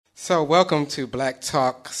So welcome to Black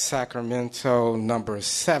Talk Sacramento number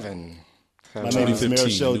 7. My name is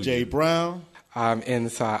Marichelle J. Brown. I'm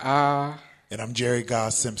Inside. And I'm Jerry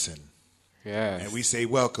Goss Simpson. Yes. And we say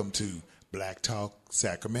welcome to Black Talk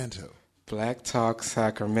Sacramento. Black Talk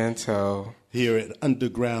Sacramento. Here at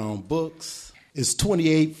Underground Books. It's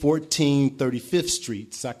 2814 35th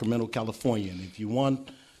Street, Sacramento, California. And if you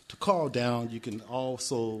want to call down, you can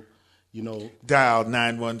also, dial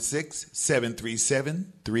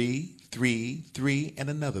 916-737-333 and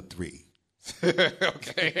another 3.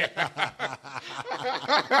 Okay.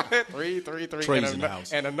 3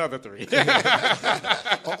 and another 3.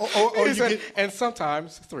 And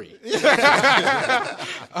sometimes 3.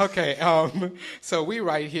 Okay. So we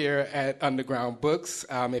right here at Underground Books.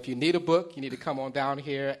 If you need a book, you need to come on down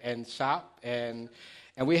here and shop. And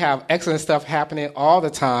we have excellent stuff happening all the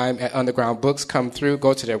time at Underground Books. Come through,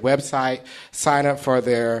 go to their website, sign up for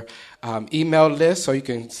their email list so you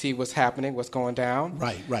can see what's happening, what's going down.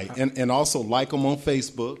 Right. And also like them on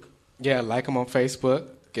Facebook. Yeah, like them on Facebook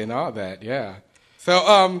and all that, yeah.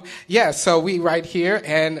 So, so we right here.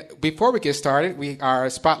 And before we get started, our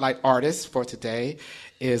spotlight artist for today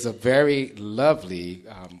is a very lovely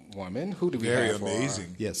woman. Who do we have for? Very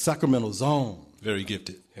amazing. Yes, Sacramento's own. Very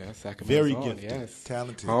gifted. Yeah, Sacramento's very own, gifted. yes.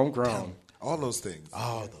 Talented. Homegrown. All those things.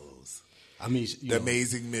 All those. I mean, The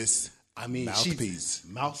amazing Miss Mouthpiece.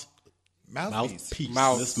 Mouthpiece.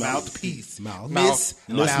 Mouthpiece. Mouthpiece. Miss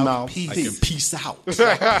Mouthpiece. I can peace out.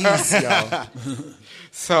 Peace, y'all.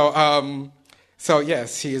 So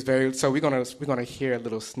yes, she is very. So we're gonna hear a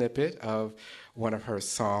little snippet of one of her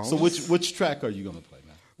songs. So which track are you gonna play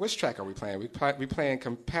now? Which track are we playing? We playing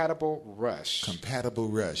Compatible Rush. Compatible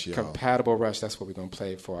Rush, y'all. Compatible Rush. That's what we're gonna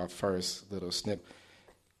play for our first little snippet.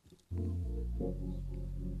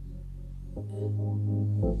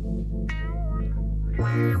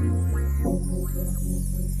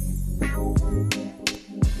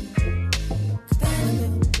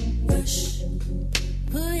 Rush.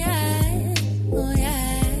 Oh yeah, oh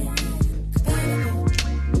yeah.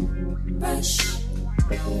 Rush.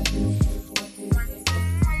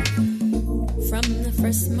 From the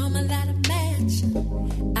first moment that I met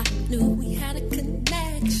you, I knew we had a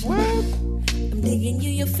connection. I'm digging you,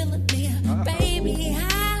 you're feeling me, baby.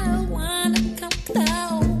 I wanna come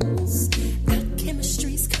close. Our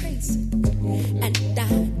chemistry's crazy, and I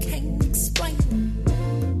can't explain.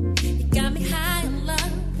 You got me high in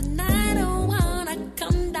love, and I don't wanna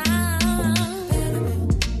come down.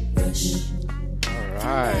 Rush. All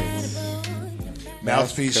right.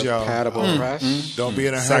 Mouthpiece, y'all. Compatible Rush. Don't be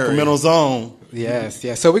in a hurry. Sacramento's own. Yes.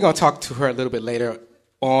 So we're gonna talk to her a little bit later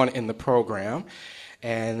on in the program.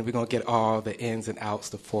 And we're going to get all the ins and outs,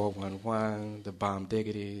 the 411, the bomb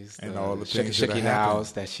diggities, And the all the things that shaky happen.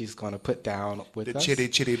 nows that she's going to put down with The us. chitty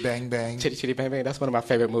chitty bang bang. Chitty Chitty Bang Bang. That's one of my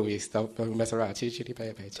favorite movies. Don't mess around. Chitty Chitty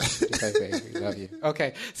Bang Bang. Chitty Chitty Bang Bang. We love you.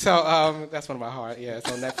 Okay. So that's one of my heart. Yeah,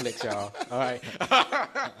 it's on Netflix, y'all. All right.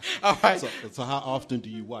 All right. So how often do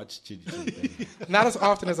you watch Chitty Chitty Bang Bang? Not as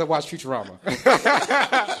often as I watch Futurama.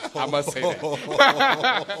 I must say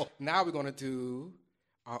that. Now we're going to do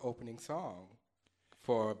our opening song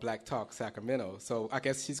for Black Talk Sacramento. So I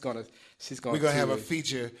guess she's gonna We're gonna have a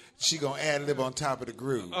feature. She gonna ad lib on top of the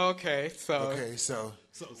groove. Okay, so we're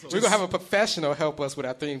gonna have a professional help us with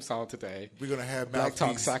our theme song today. We're gonna have Black Talk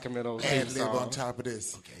Mouthpiece Sacramento theme ad lib song on top of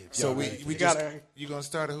this. Okay. So we You just gotta- you gonna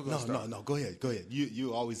start or who gonna start? No. Go ahead.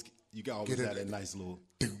 You always have Get it. that nice little.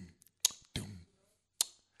 Doom, doom,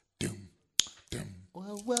 doom, doom,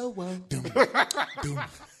 Whoa. doom, doom.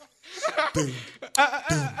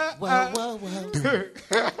 Whoa.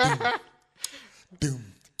 Doom,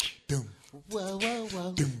 doom, Whoa.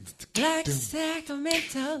 doom. Black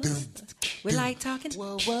Sacramento. We like talking.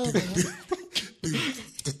 Whoa.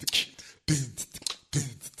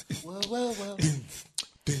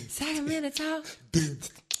 Sacramento talk.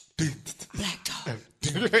 Black talk.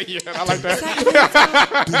 Yeah, I like that. Sacramento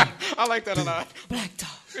talk. I like that a lot. Black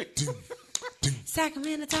talk.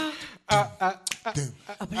 Sacramento talk. A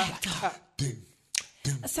black talk.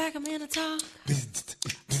 A Sacramento talk.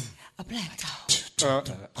 A black talk.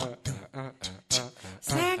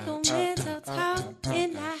 Sacramento talk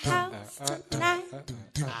in the house tonight.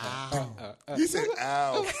 He said,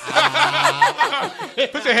 "Ow,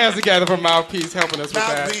 Put your hands together for Mouthpiece helping us with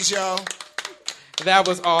that. Mouthpiece, y'all." That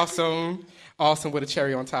was awesome. Awesome with a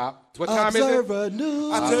cherry on top. What time is it? Observer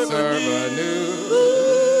News. Observer News.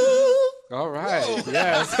 All right.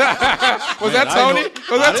 Yes. Was that Tony?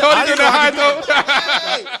 Was that Tony doing the high note?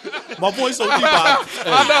 My voice so deep.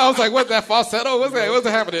 I know. I was like, what's that falsetto? What's that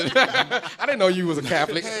happening? I didn't know you was a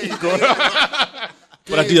Catholic. Growing up.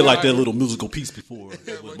 But I did like that little musical piece before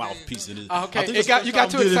with mouthpiece in it. Okay, you got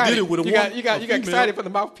too excited. You got female. excited for the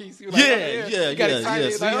mouthpiece. You were like, You got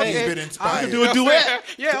excited. Like, He's okay, been inspired. do a duet.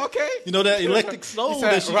 Yeah, okay. You know that electric soul He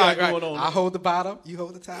said, that she got going on. I hold the bottom, you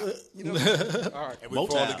hold the top. You know. All right. And we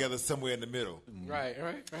fall together somewhere in the middle. Right.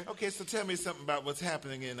 Okay, so tell me something about what's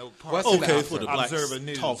happening in Oak Park. What's in Okay, the for the Black Observer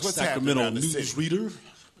News. Talk What's happening Sacramento around the news city? reader.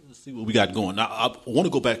 Let's see what we got going. Now, I want to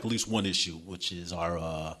go back at least one issue, which is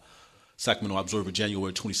our Sacramento Observer,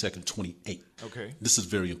 January 22nd, 28. Okay. This is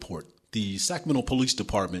very important. The Sacramento Police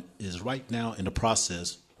Department is right now in the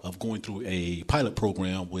process of going through a pilot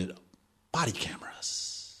program with body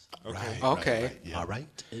cameras. Okay. All right.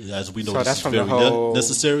 As we know, So this that's is from the very whole-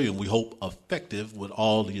 necessary, and we hope effective with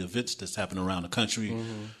all the events that's happening around the country.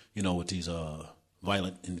 Mm-hmm. You know, with these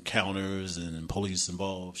violent encounters and police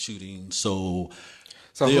involved shootings. So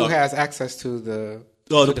they who are- has access to the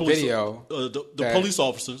police, video? the that- police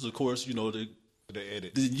officers, of course, you know, they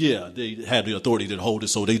edit. they have the authority to hold it,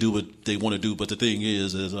 so they do what they want to do. But the thing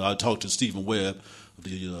is I talked to Stephen Webb,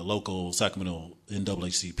 the local Sacramento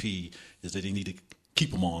NAACP, is that they need to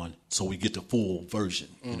keep them on so we get the full version.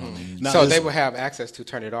 You know what I mean? Now, So this- they will have access to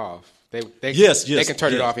turn it off. They Yes, They can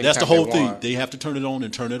turn it yes. off. That's the anytime whole they thing. want. They have to turn it on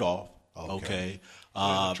and turn it off. Okay.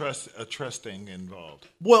 There's a trust thing involved.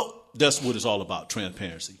 Well, that's what it's all about: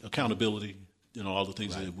 transparency, accountability. You know, all the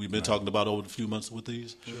things that we've been talking about over the few months with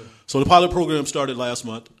these. Sure. So the pilot program started last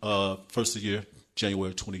month, first of the year,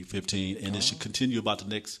 January 2015, and it should continue about the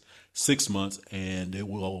next 6 months, and it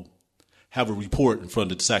will have a report in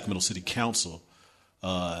front of the Sacramento City Council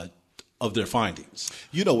of their findings.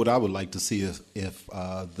 You know what I would like to see if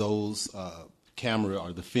those camera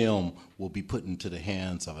or the film will be put into the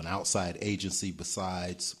hands of an outside agency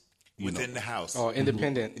besides Within the house. Oh,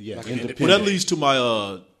 independent. Yeah, Like independent. Well, that leads to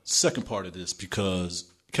my second part of this, because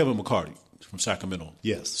Kevin McCarty from Sacramento,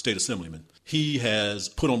 Yes. state assemblyman, he has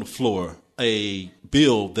put on the floor a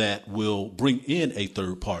bill that will bring in a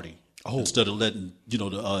third party instead of letting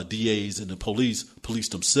the DAs and the police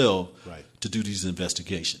themselves to do these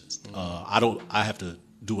investigations. I have to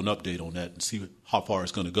do an update on that and see how far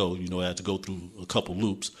it's going to go. I have to go through a couple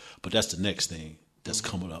loops, but that's the next thing that's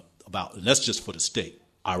coming up about, and that's just for the state.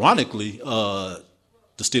 Ironically, the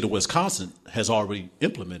state of Wisconsin has already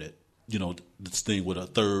implemented, this thing with a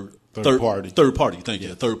third party. Thank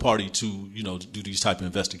you. A third party to do these type of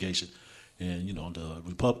investigations. And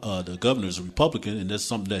the governor is a Republican, and that's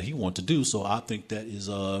something that he wants to do. So I think that is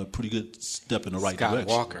a pretty good step in the right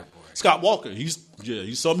direction. Scott Walker, he's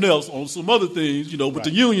something else on some other things, with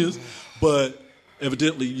the unions, but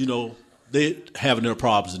evidently, they having their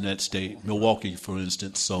problems in that state, Milwaukee, for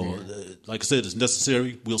instance. So, like I said, it's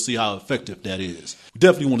necessary. We'll see how effective that is. We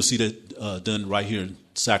definitely want to see that done right here in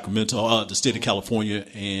Sacramento, the state of California,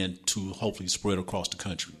 and to hopefully spread across the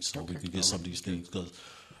country, so we can get some of these things. Because,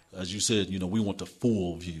 as you said, we want the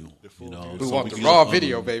full view. We want the raw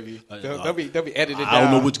video, baby. They'll be edited down. I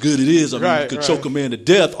don't know which good it is. I mean, you could choke a man to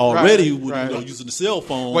death already with using the cell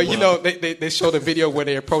phone. Well, they show the video where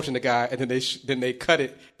they're approaching the guy, and then they cut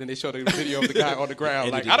it. Then they show the video of the guy on the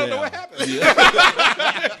ground. Like, I don't know what happened.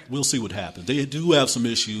 Yeah. We'll see what happens. They do have some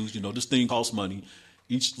issues. This thing costs money.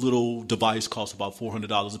 Each little device costs about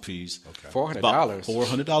 $400 a piece. Okay. $400?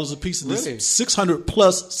 $400 a piece. And really? There's 600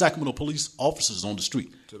 plus Sacramento police officers on the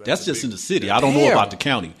street. So that's just in the city. I don't know about the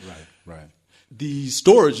county. Right. The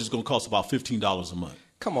storage is going to cost about $15 a month.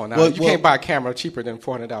 Come on now. You can't buy a camera cheaper than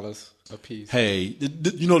 $400 a piece. Hey, the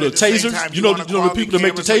tasers, the people that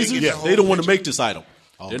make the tasers, they don't want to make this item.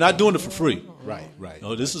 They're not doing it for free. Right.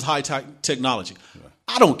 No, this is high technology.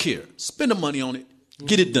 I don't care. Spend the money on it.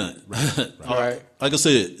 Get it done. Right. Like I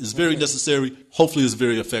said, it's very necessary. Hopefully, it's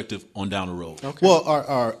very effective on down the road. Okay. Well,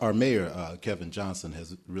 our mayor, Kevin Johnson,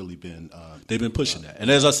 has really been. They've been pushing that, and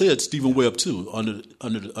as I said, Stephen Webb too. Under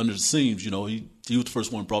the seams, he was the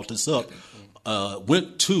first one who brought this up.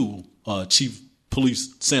 Went to Chief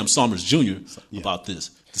Police Sam Summers Jr. about this.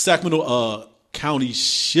 The Sacramento County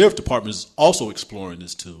Sheriff Department is also exploring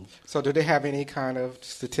this too. So, do they have any kind of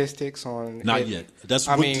statistics on? Not yet. That's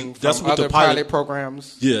what the pilot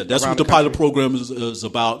programs. Yeah, that's what the pilot program is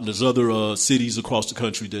about. And there's other cities across the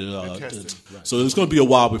country that. So it's going to be a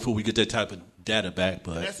while before we get that type of data back.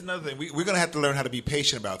 But that's another thing. We're going to have to learn how to be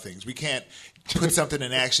patient about things. We can't put something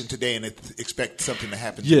in action today and expect something to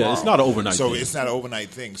happen tomorrow. Yeah, it's not an overnight thing. So it's not an overnight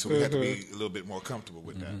thing. So we have to be a little bit more comfortable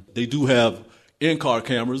with that. They do have in-car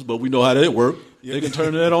cameras, but we know how that works. They can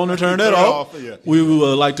turn that on and turn that off. We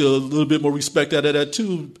would like to a little bit more respect out of that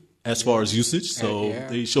too, as far as usage. So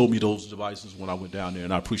they showed me those devices when I went down there,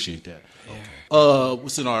 and I appreciate that.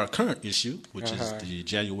 What's in our current issue, which is the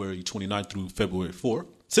January 29th through February 4th,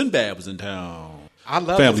 Sinbad was in town. I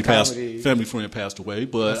love family his comedy. family friend passed away.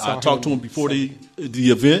 But I saw I talked to him before the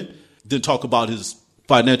event. Didn't talk about his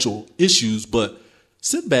financial issues, but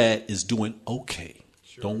Sinbad is doing okay.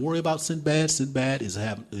 Sure. Don't worry about Sinbad. Sinbad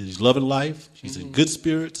he's loving life. He's in good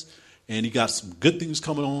spirits, and he got some good things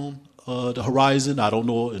coming on the horizon. I don't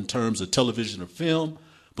know in terms of television or film,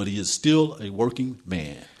 but he is still a working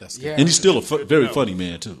man. That's good. And he's still a very funny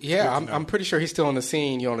man too. Yeah, I'm pretty sure he's still on the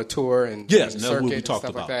scene. You're on a tour and yes, and that's what we circuit talked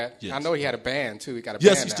and stuff about. like that. Yes. I know he had a band too. He got a band.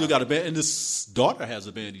 Yes, he now. still got a band, and his daughter has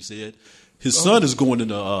a band. He said his son is going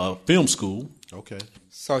into film school. Okay.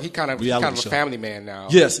 So he's kind of a family man now.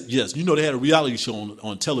 Yes. You know, they had a reality show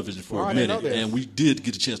on television for a minute, and we did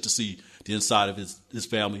get a chance to see the inside of his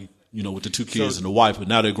family. You know, with the two kids and the wife, but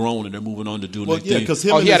now they're grown and they're moving on to doing their thing. Because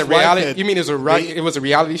he had a reality. You mean it was a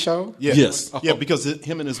reality show? Yeah. Yes. Yeah, because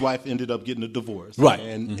him and his wife ended up getting a divorce. Right.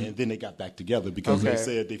 And then they got back together because they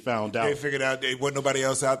said they found out. They figured out there wasn't nobody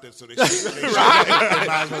else out there, so they They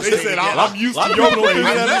said, I'm used to your crazy.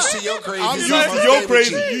 I'm used to your crazy. I'm used to your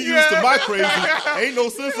crazy. You used to my crazy. Ain't no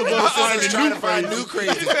sense of us trying to find new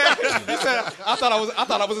crazy. He said, I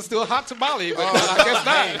thought I was still hot tamale, but I guess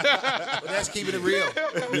not. Well, that's keeping it real.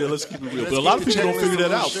 Yeah, let's keep it real. But a lot of people don't figure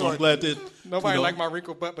that out, so I'm glad that nobody like my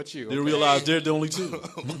wrinkled butt but you. They realize they're the only two.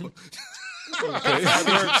 Okay.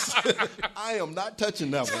 I am not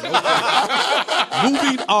touching that one.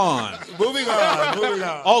 Okay. Moving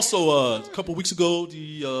on. Also, a couple weeks ago,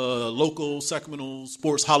 the local Sacramento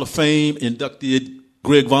Sports Hall of Fame inducted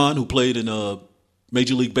Greg Vaughn, who played in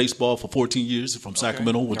Major League Baseball for 14 years from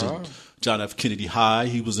Sacramento, went to John F. Kennedy High.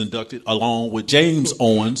 He was inducted along with James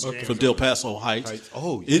Owens from Del Paso Heights.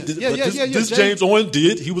 Oh, yeah. This James Owens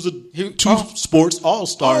did. He was a two-sports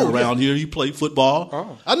all-star around here. He played football.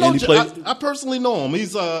 Oh. I know. I personally know him.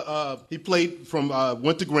 He's he played from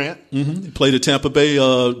went to Grant. Mm-hmm. He played at Tampa Bay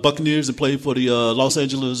Buccaneers and played for the Los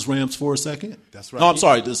Angeles Rams for a second. That's right. No, I'm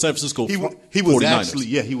sorry, the San Francisco he was 49ers. actually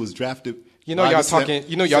he was drafted.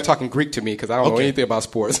 Y'all talking Greek to me because I don't know anything about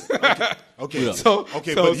sports. Okay.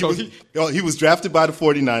 Yeah. He was drafted by the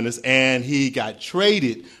 49ers and he got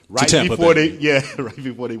traded right before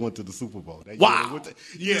they went to the Super Bowl. Wow.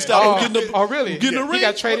 Really? Getting the ring? He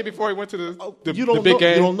got traded before he went to the big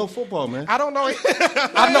game. You don't know football, man. I don't know.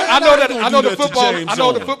 I know the football. I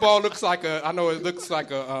know the football looks like a. I know it looks like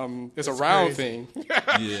a. It's a round thing. Yeah,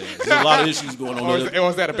 there's a lot of issues going on. Or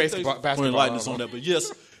was that a basketball? Enlighten us on that, but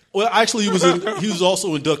yes. Well, actually, he was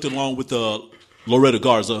also inducted along with Loretta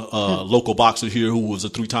Garza, local boxer here who was a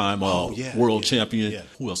three-time world champion. Yeah.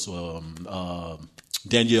 Who else?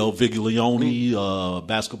 Danielle Viglione,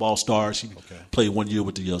 basketball star. She played 1 year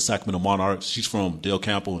with the Sacramento Monarchs. She's from Del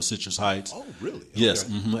Campo and Citrus Heights. Oh, really? Yes.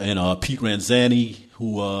 Okay. Mm-hmm. And Pete Ranzani,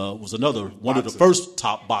 who was one of the first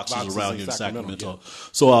top boxers around here in Sacramento. Yeah.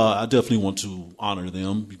 So I definitely want to honor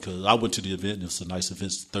them because I went to the event. And it's a nice event.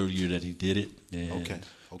 It's the third year that he did it. And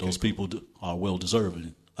those people are well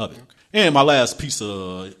deserving of it. Okay. And my last piece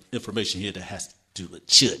of information here that has to do with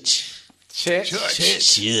church.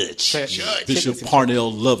 Bishop Parnell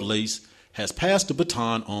Lovelace has passed the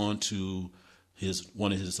baton on to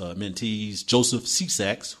one of his mentees, Joseph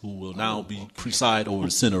Cesaks, who will now preside over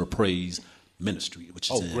the Center of Praise Ministry, which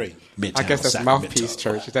is in Midtown, I guess that's Sacramento. Mouthpiece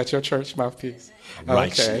Church. Is that your church, Mouthpiece?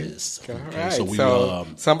 Righteous. Okay. All right. So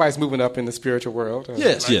somebody's moving up in the spiritual world.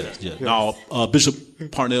 Yes. Now,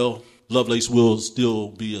 Bishop Parnell Lovelace will still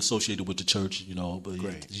be associated with the church, but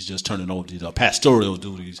he's just turning over the pastoral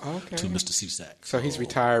duties to Mr. Cesaks. So he's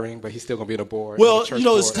retiring, but he's still going to be on the board. Well,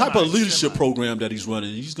 it's the type of leadership program that he's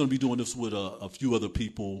running. He's going to be doing this with a few other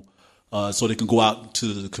people so they can go out to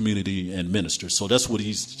the community and minister. So that's what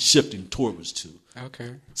he's shifting towards to.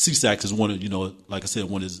 Okay. Cesaks is one of, like I said,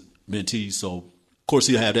 one of his mentees. So, of course,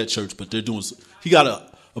 he'll have that church, but he got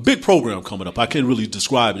a big program coming up. I can't really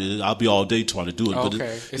describe it. I'll be all day trying to do it, but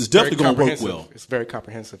it's definitely going to work well. It's very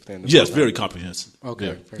comprehensive then. Yes, very comprehensive.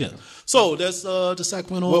 Okay. Yeah. So that's the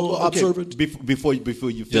Sacramento Observer. Before you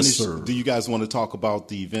finish, yes, sir. Do you guys want to talk about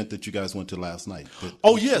the event that you guys went to last night?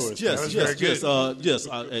 Yes.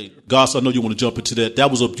 Hey, Goss, I know you want to jump into that.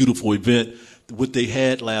 That was a beautiful event. What they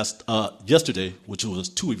had yesterday, which was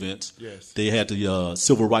two events. Yes. They had the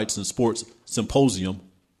Civil Rights and Sports Symposium,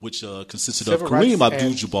 which consisted of Kareem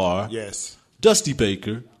Abdul-Jabbar, Dusty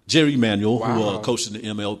Baker, Jerry Manuel, who coached in the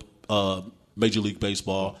ML Major League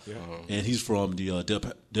Baseball, and he's from the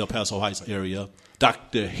Del Paso Heights area.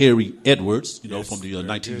 Dr. Harry Edwards, from the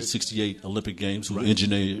 1968 Olympic Games, who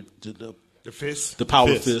engineered the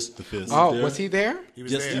power fist. Was he there? He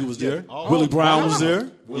was there. Willie Brown was there.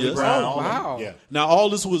 Willie Brown. Oh, wow. Yeah. Now, all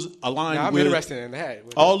this was aligned with... I'm interested in that.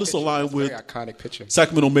 All this aligned with iconic picture.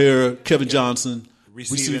 Sacramento Mayor Kevin Johnson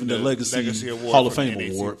receiving the Legacy Hall of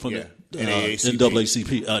Fame award from the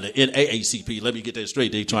NAACP, the NAACP. Let me get that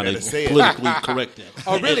straight. They trying to say it. politically correct that.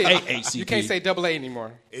 Oh, really? NAACP. You can't say AA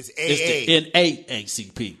anymore. It's AA. It's the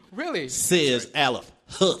NAACP. Really? Says Aleph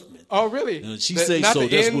Huffman. Oh, really? She says not so. the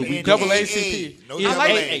That's what we NAACP. No I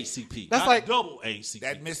like AA. NAACP. That's not like- double ACP.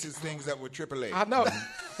 That misses things up with AAA. I know.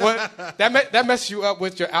 Well, that messes you up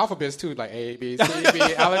with your alphabets too, like A, B, C, B,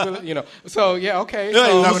 alphabet, you know. So yeah, okay. Yeah,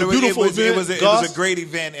 So, it was a beautiful event, It was Gus. a great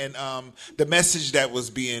event, and the message that was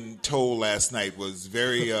being told last night was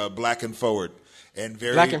very black and forward, and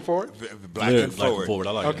very Black and forward? Black Yeah, and black forward. and forward.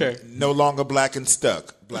 I like okay, that. No longer black and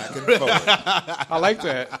stuck. Black and forward. I like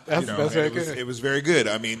that. That's, You know, that's very and good. it was very good.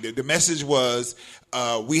 I mean, the message was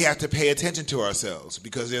we have to pay attention to ourselves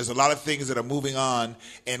because there's a lot of things that are moving on,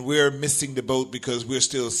 and we're missing the boat because we're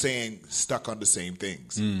still saying stuck on the same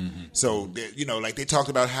things. Mm-hmm. So, like they talked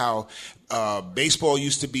about how baseball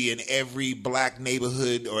used to be in every black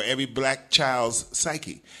neighborhood or every black child's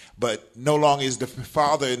psyche, but no longer is the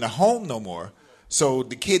father in the home no more. So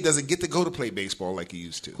the kid doesn't get to go to play baseball like he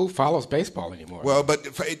used to. Who follows baseball anymore? Well, but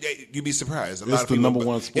you'd be surprised. A lot of the people, number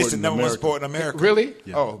one sport It's the in number one America. sport in America. Really?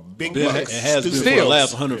 Oh, big Yeah, bucks. it has been for the Still.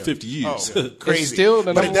 last 150 years. Oh, crazy. It's still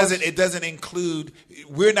the but number one. it doesn't include.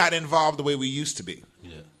 We're not involved the way we used to be.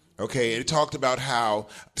 Yeah. Okay, it talked about how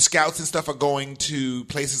scouts and stuff are going to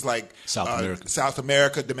places like South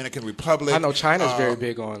America, Dominican Republic. I know China's very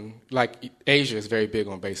big on, like Asia is very big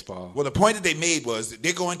on baseball. Well, the point that they made was that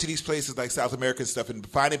they're going to these places like South America and stuff and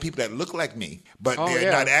finding people that look like me, but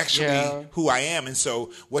they're not actually who I am. And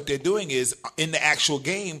so what they're doing is in the actual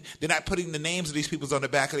game, they're not putting the names of these people on the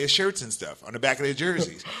back of their shirts and stuff, on the back of their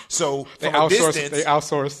jerseys. So They from a outsource. distance, They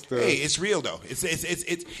outsource. hey, it's real though.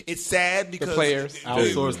 It's sad because the players.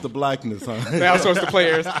 Outsource the blackness, huh? They outsource the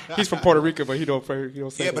players. He's from Puerto Rico, but he don't play. He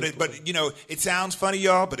don't say. Yeah, but it sounds funny,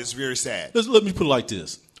 y'all, but it's very sad. Let me put it like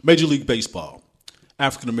this. Major League Baseball,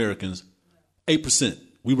 African Americans, 8%.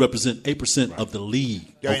 We represent 8% of the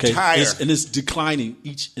league. Their okay? entire- And it's declining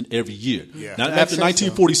each and every year. Yeah. Now, That makes after sense,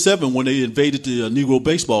 1947, when they invaded the Negro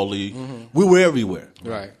Baseball League, we were everywhere.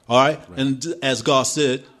 Right. All right? And as God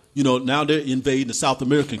said, now they're invading the South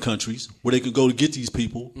American countries where they can go to get these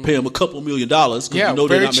people, pay them a couple $1 million because Yeah, they're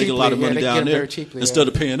very not making a lot of cheaply. money Yeah, they down get them there. very cheaply, Instead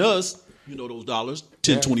of paying us, those dollars,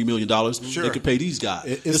 $10, $20 million, they can pay these guys.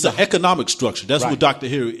 It's an economic structure. That's what Dr.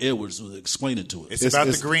 Harry Edwards was explaining to us. It's about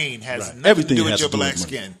the green. Has nothing Everything to do with has your to do with black money.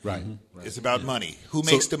 skin. Right. It's about money. Who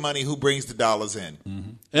makes the money? Who brings the dollars in?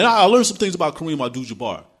 And I learned some things about Kareem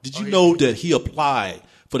Abdul-Jabbar. Did you know that he applied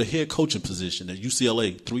for the head coaching position at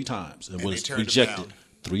UCLA 3 times and And they was turned him rejected down.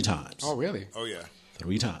 3 times? Oh, really? Oh yeah.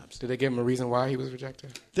 3 times. Did they give him a reason why he was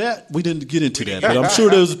rejected? That we didn't get into that, but I'm sure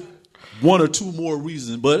there's 1 or 2 more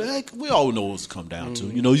reasons. But heck, we all know what it's come down to.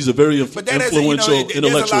 He's a very But that is, influential, there's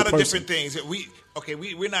intellectual a lot of person. different things.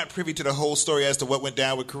 We're not privy to the whole story as to what went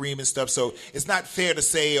down with Kareem and stuff. So it's not fair to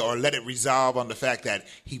say or let it resolve on the fact that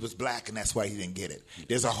he was black and that's why he didn't get it.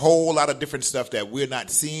 There's a whole lot of different stuff that we're not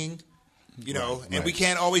seeing. And we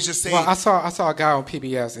can't always just say. Well, I saw a guy on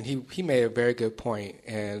PBS, and he made a very good point,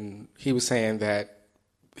 and he was saying that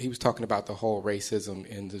he was talking about the whole racism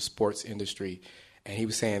in the sports industry, and he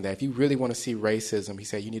was saying that if you really want to see racism, he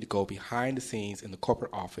said you need to go behind the scenes in the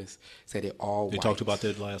corporate office. Say they're all white. They talked about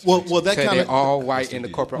that last Well, week. well, that Said kind they're of all white in the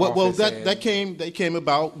corporate office. Well, and that came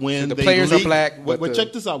about when the they players are leaked, black, but Well,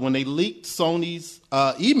 check this out: when they leaked Sony's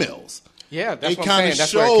emails. Yeah, that's they what I'm saying. of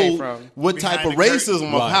That's where it came showed from. what type Behind of the curtain. racism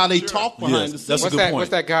of Right. how they Sure. talk behind Yes, the scenes. that's a What's good that? point.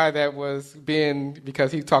 What's that guy that was being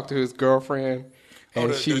because he talked to his girlfriend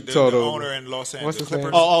and she the told him owner in Los Angeles, What's his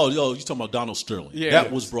Clippers. name? Oh, you're talking about Donald Sterling. Yeah. That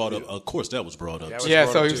was brought up. Of course, that was brought up. Yeah,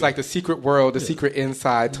 brought so up he was too. like the secret world, the secret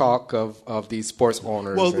inside talk of these sports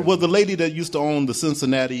owners. and- Well, the lady that used to own the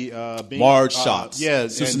Cincinnati Marge Schatz. yeah,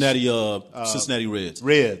 Cincinnati Reds.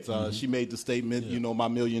 Reds. She made the statement, my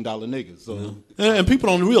 $1 million niggas. So And people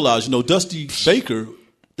don't realize, Dusty Baker,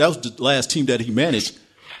 that was the last team that he managed.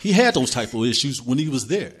 He had those type of issues when he was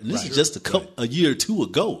there. And this is just a year or 2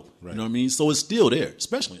 ago. Right. You know what I mean? So it's still there,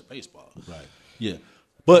 especially in baseball. Right. Yeah.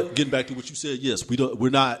 But getting back to what you said, yes, we don't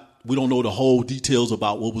know the whole details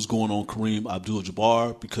about what was going on Kareem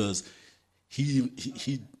Abdul-Jabbar because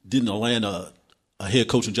he didn't land a head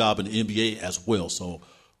coaching job in the NBA as well. So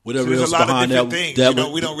whatever There's else a lot of behind different that, things.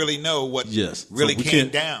 that We don't really know what yes, really so we came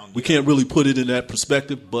can't- down. We can't really put it in that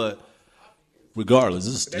perspective, but regardless,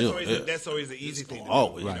 it's still That's always the easy thing. To do.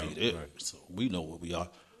 always be there. So we know what we are.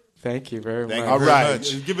 Thank you very Thank much. you all very right,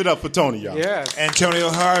 much. give it up for Tony, y'all. Yes, Antonio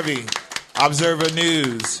Harvey, Observer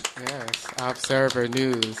News. yes. Observer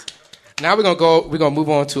News. Now we're gonna move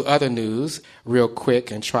on to other news real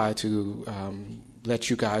quick and try to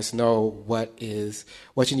let you guys know what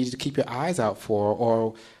you need to keep your eyes out for,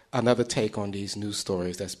 or another take on these news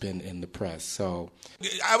stories that's been in the press. So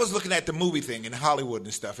I was looking at the movie thing in Hollywood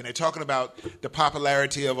and stuff, and they're talking about the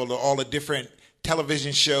popularity of all the different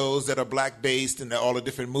television shows that are black-based and all the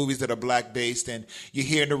different movies that are black-based, and you're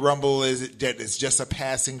hearing the rumble that it's just a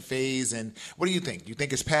passing phase. And what do you think? You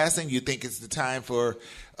think it's passing? You think it's the time for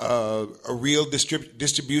a real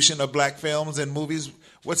distribution of black films and movies?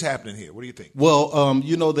 What's happening here? What do you think? Well,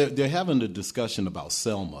 they're having a discussion about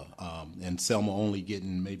Selma, and Selma only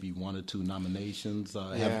getting maybe 1 or 2 nominations.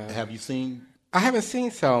 Have you seen? I haven't seen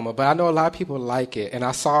Selma, but I know a lot of people like it, and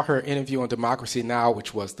I saw her interview on Democracy Now!,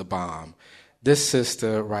 which was the bomb. This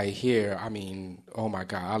sister right here, I mean, oh my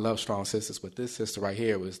God, I love strong sisters, but this sister right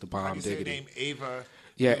here was the bomb. How do you say her name? Ava.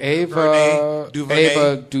 Yeah, Ava DuVernay.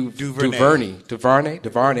 Yeah, DuVernay. Put the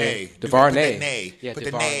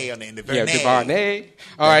nay on the end. Yeah, DuVernay.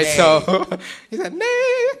 All right, so he said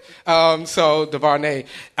nay. So DuVernay,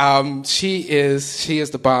 she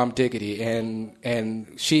is the bomb diggity,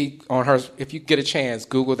 and she on her. If you get a chance,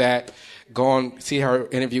 Google that. Go on, see her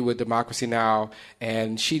interview with Democracy Now!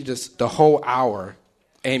 And she just, the whole hour,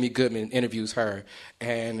 Amy Goodman interviews her.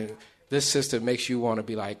 And this sister makes you want to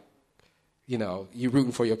be like, you're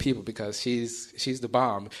rooting for your people because she's the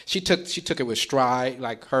bomb. She took it with stride,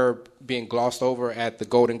 like her being glossed over at the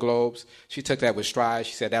Golden Globes. She took that with stride.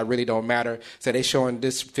 She said that really don't matter. So they showing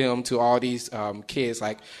this film to all these kids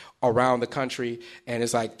like around the country, and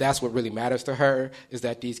it's like that's what really matters to her is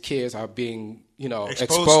that these kids are being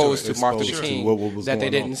exposed to Martin Luther King what that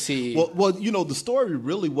they didn't see. Well, the story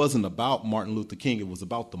really wasn't about Martin Luther King. It was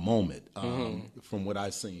about the moment. From what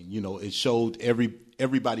I've seen, it showed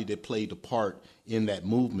everybody that played a part in that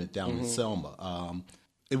movement down in Selma.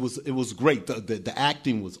 It was great. The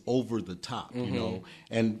acting was over the top,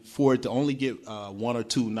 and for it to only get 1 or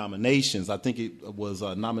 2 nominations, I think it was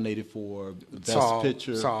nominated for Best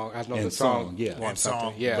Picture and song.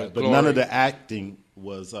 But none of the acting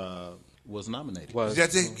was nominated.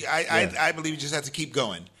 I believe you just have to keep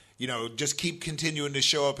going. Just keep continuing to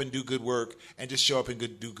show up and do good work, and just show up and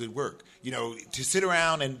do good work. To sit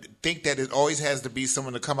around and think that it always has to be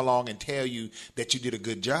someone to come along and tell you that you did a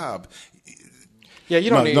good job. Yeah, you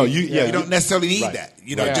don't you don't necessarily need that.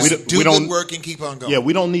 Just do good work and keep on going. Yeah,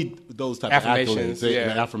 we don't need those type affirmations. of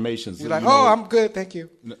accolades, affirmations. You're like, I'm good, thank you.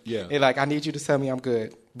 Yeah, you're like, I need you to tell me I'm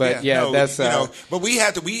good. But that's but we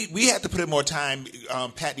have to put in more time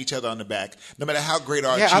patting each other on the back. No matter how great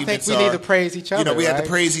our achievements are. I think we need to praise each other. We have to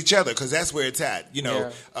praise each other because that's where it's at.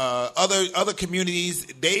 Other communities,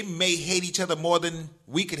 they may hate each other more than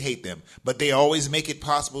we could hate them, but they always make it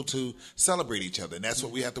possible to celebrate each other, and that's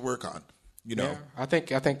what we have to work on. Yeah, I think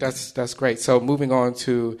that's great. So moving on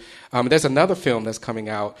to, there's another film that's coming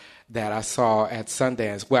out that I saw at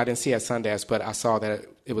Sundance. Well, I didn't see it at Sundance, but I saw that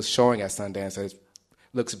it was showing at Sundance. It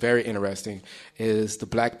looks very interesting. Is the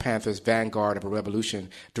Black Panther's Vanguard of a Revolution?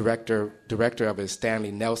 Director of it is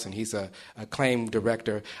Stanley Nelson. He's a acclaimed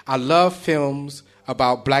director. I love films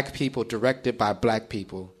about black people directed by black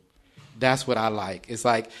people. That's what I like. It's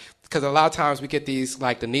like, because a lot of times we get these,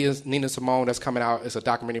 like the Nina Simone that's coming out. It's a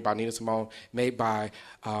documentary about Nina Simone made by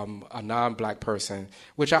a non-black person,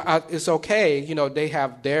 which it's okay. They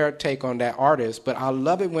have their take on that artist, but I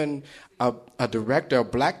love it when a director, a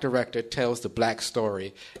black director, tells the black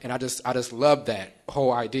story, and I just love that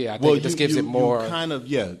whole idea. I think it just gives it more. You kind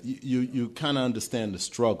of understand the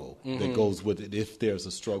struggle that goes with it if there's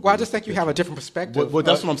a struggle. Well, I just think you have a different perspective. Well,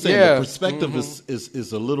 that's what I'm saying. Yeah. The perspective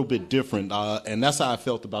is a little bit different, and that's how I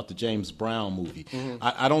felt about the James Brown movie.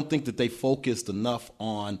 I don't think that they focused enough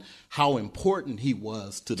on how important he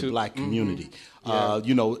was to the black community.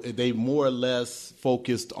 They more or less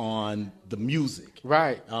focused on the music.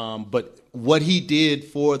 Right. But what he did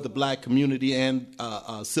for the black community and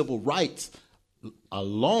civil rights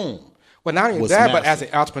alone. Well, not only that, but as an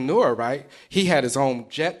entrepreneur, right? He had his own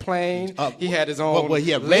jet plane. He had his own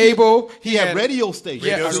he had label. He had radio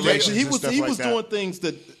stations. He was doing things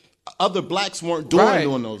that other blacks weren't doing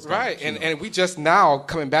during those times. Right, and we just now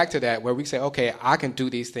coming back to that where we say, okay, I can do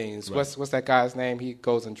these things. Right. What's that guy's name? He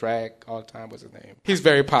goes in drag all the time. What's his name? He's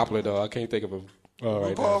very popular, though. I can't think of him.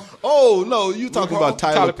 Right now. Oh, no, you talking about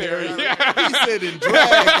Tyler Perry. He said in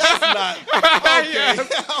drag. That's not.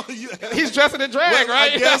 Okay. He's dressing in drag,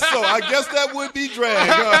 right? I guess so. I guess that would be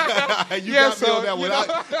drag. You got me on that one.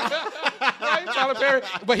 Right? Tyler Perry.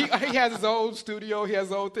 But he has his own studio. He has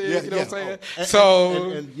his own thing. You know what I'm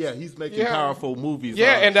saying? He's making powerful movies.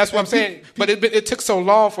 Yeah, and that's what I'm saying. But it took so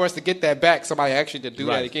long for us to get that back. Somebody actually to do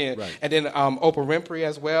that again. Right. And then Oprah Winfrey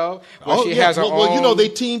as well. She has her own. Well, they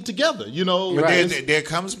teamed together. But there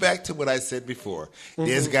comes back to what I said before. Mm-hmm.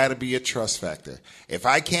 There's got to be a trust factor. If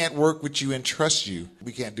I can't work with you and trust you,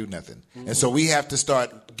 we can't do nothing. Mm-hmm. And so we have to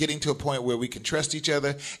start getting to a point where we can trust each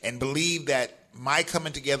other and believe that my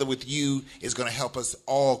coming together with you is going to help us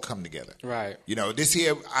all come together. Right. This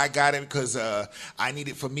here, I got it because I need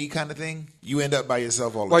it for me kind of thing. You end up by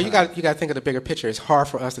yourself all the time. Well, you got to think of the bigger picture. It's hard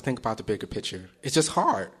for us to think about the bigger picture. It's just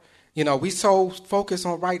hard. We so focused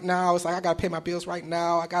on right now. It's like I got to pay my bills right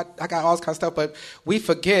now. I got all this kind of stuff, but we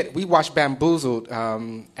forget. We watched Bamboozled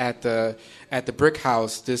at the Brick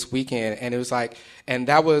House this weekend, and it was like, and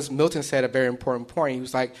that was Milton said a very important point. He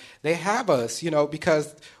was like, they have us,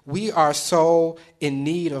 because we are so in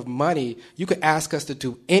need of money. You could ask us to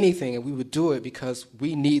do anything, and we would do it because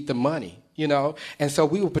we need the money. And so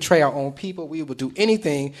we will betray our own people. We will do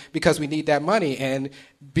anything because we need that money, and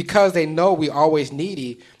because they know we always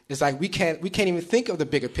needy. It's like we can't even think of the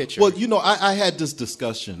bigger picture. Well, I had this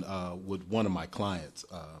discussion with one of my clients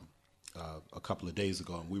a couple of days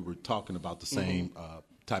ago, and we were talking about the same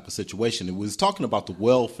type of situation. It was talking about the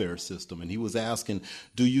welfare system, and he was asking,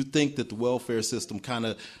 do you think that the welfare system kind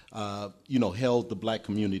of, held the black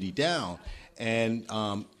community down? And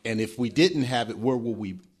if we didn't have it, where will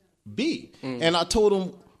we be? And I told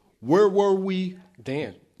him, where were we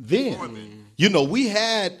then? We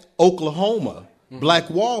had Oklahoma, Black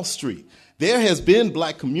Wall Street. There has been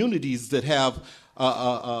black communities that have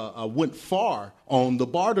went far on the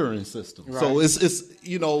bartering system. Right. So it's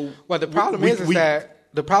Well, the problem is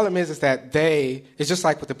that it's just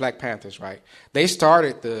like with the Black Panthers, right? They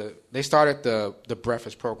started the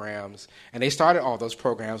breakfast programs, and they started all those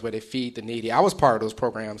programs where they feed the needy. I was part of those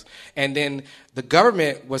programs, and then the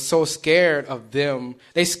government was so scared of them.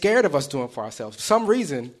 They scared of us doing it for ourselves for some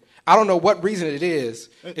reason. I don't know what reason it is.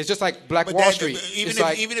 It's just like Wall Street.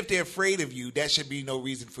 Even if they're afraid of you, that should be no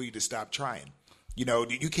reason for you to stop trying.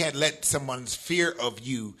 You can't let someone's fear of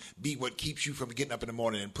you be what keeps you from getting up in the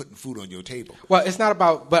morning and putting food on your table. Well, it's not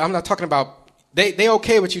about, but I'm not talking about, they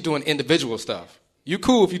okay with you doing individual stuff. You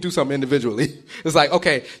cool if you do something individually. It's like,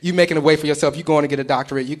 okay, you making a way for yourself. You going to get a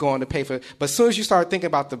doctorate. You going to pay for it. But as soon as you start thinking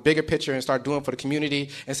about the bigger picture and start doing for the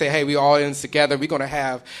community and say, hey, we all in this together. We're going to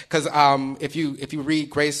have, because if you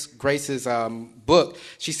read Grace's book,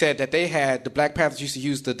 she said that the Black Panthers used to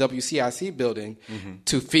use the WCIC building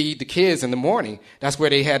to feed the kids in the morning. That's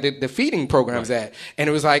where they had the feeding programs at. And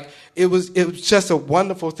it was like, it was just a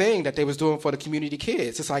wonderful thing that they was doing for the community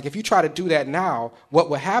kids. It's like, if you try to do that now,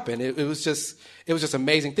 what would happen? It was just an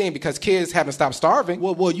amazing thing because kids haven't stopped starving.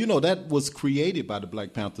 Well, that was created by the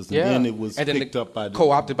Black Panthers, and then it was picked up by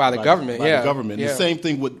co-opted by the government. The government. Yeah. The same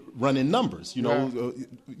thing with running numbers.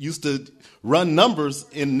 Used to run numbers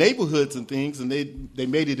in neighborhoods and things, and they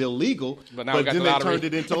made it illegal. But now then they turned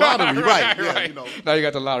it into lottery, right? Right. Now you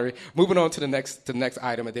got the lottery. Moving on to the next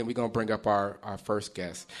item, and then we're gonna bring up our first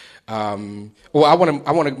guest. I want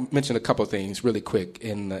to mention a couple of things really quick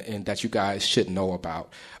in that you guys should know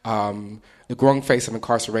about. The growing face of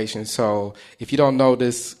incarceration. So if you don't know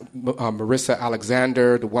this, Marissa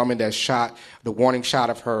Alexander, the woman that shot the warning shot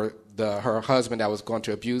of her husband that was going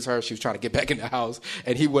to abuse her, she was trying to get back in the house,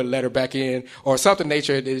 and he wouldn't let her back in, or something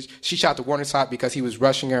nature. She shot the warning shot because he was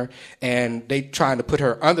rushing her, and they trying to put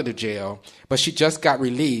her under the jail, but she just got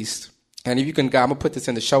released. And if you can, I'm going to put this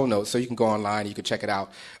in the show notes so you can go online and you can check it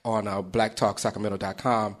out on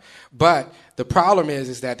blacktalksacramento.com. But the problem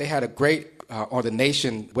is that they had a great, on the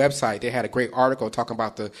Nation website, they had a great article talking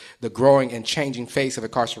about the growing and changing face of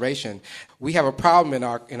incarceration. We have a problem in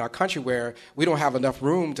our country where we don't have enough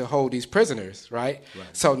room to hold these prisoners, right?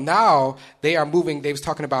 So now they are moving. They was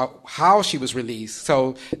talking about how she was released.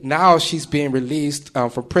 So now she's being released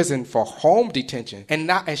from prison for home detention,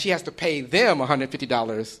 and she has to pay them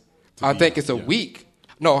 $150. I think it's a week.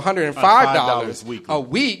 No, $105 a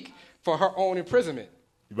week for her own imprisonment.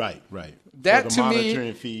 Right. That to me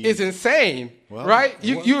is insane, right?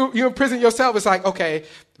 You imprison yourself. It's like, okay,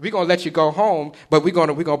 we're gonna let you go home, but we're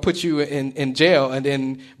gonna put you in jail,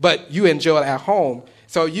 but you in jail at home.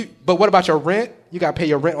 But what about your rent? You gotta pay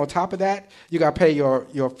your rent on top of that. You gotta pay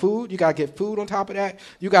your food. You gotta get food on top of that.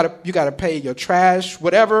 You gotta pay your trash,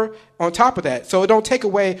 whatever, on top of that. So it don't take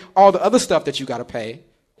away all the other stuff that you gotta pay.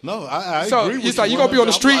 No, I so agree with it's like you're gonna be on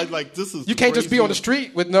the street. Like, this is you can't just be on the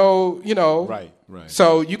street with no, Right.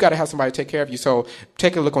 So you got to have somebody take care of you. So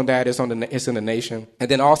take a look on that. It's in the Nation.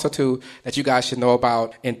 And then also too that you guys should know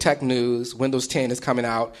about in tech news. Windows 10 is coming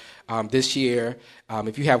out this year.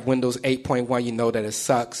 If you have Windows 8.1, you know that it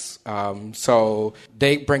sucks. So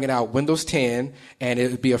they bringing out Windows 10, and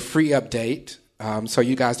it would be a free update. So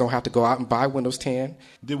you guys don't have to go out and buy Windows 10.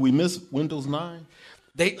 Did we miss Windows 9?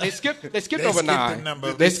 They skipped over 9.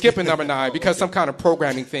 They're skipping number 9 because some kind of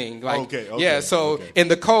programming thing. Like, in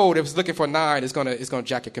the code, if it's looking for 9, it's gonna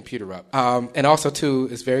jack your computer up. And also too,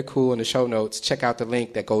 it's very cool in the show notes. Check out the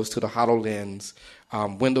link that goes to the HoloLens.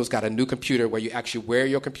 Windows got a new computer where you actually wear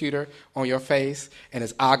your computer on your face, and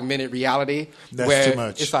it's augmented reality. That's where too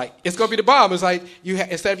much. It's like it's gonna be the bomb. It's like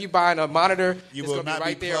instead of you buying a monitor, you it's will gonna be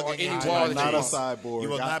right there on any into wall it. that not you a want. sideboard. You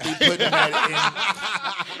will not be putting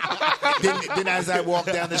that in. Then as I walk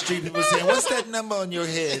down the street, people saying, "What's that number on your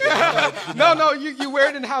head?" Like, No, you wear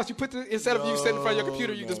it in the house. You put instead of you sitting in front of your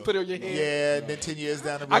computer, you just put it on your head. Yeah, and then 10 years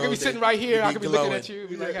down the road, I could be sitting right here. I could be looking glowing. at you.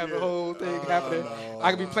 We like have the whole thing happening.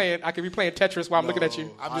 I could be playing Tetris while I'm looking at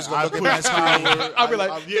you. I'm just gonna look at my screen. I'll be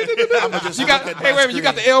like, I'm just you got. look at Hey, my wait a minute. You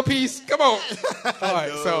got the screen. LPs? Come on. All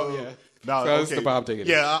right. So yeah. No, So it's the Bob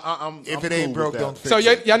Diggity. Yeah, I'm If I'm it ain't cool broke, with don't that. fix So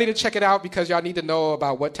it. y'all need to check it out because y'all need to know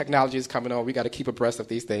about what technology is coming on. We got to keep abreast of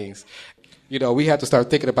these things. We have to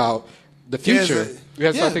start thinking about the future. We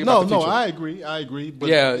have to start thinking about the future. I agree.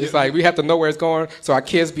 But It's like we have to know where it's going so our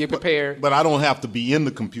kids be prepared. But I don't have to be in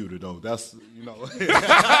the computer though. That's No,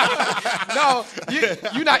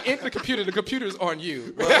 you're not in the computer. The computer's on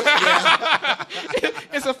you.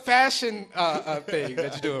 It's a fashion thing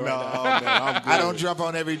that you're doing right now. man, I'm good. I don't jump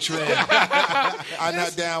on every trend. I'm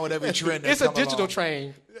not down with every trend. It's a digital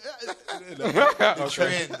train. The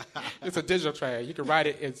trend. It's a digital train. You can ride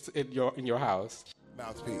it in your house.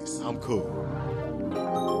 Mouthpiece. I'm cool.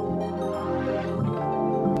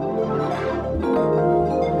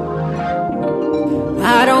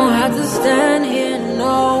 I don't have to stand here,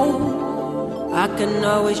 no. I can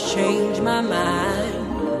always change my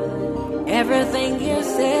mind. Everything you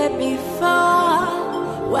said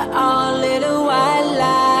before were all little white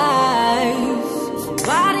lies.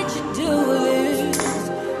 Why did you do this?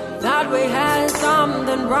 Thought we had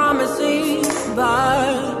something promising,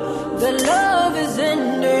 but the love is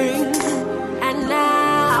ending. And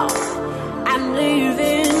now I'm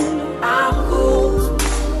leaving. I'm cool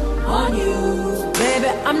on you. Baby,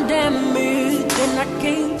 I'm damaged and I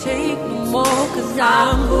can't take no more, 'cause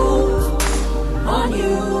I'm cool on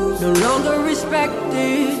you. No longer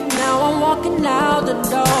respected, now I'm walking out the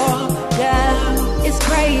door. Yeah, it's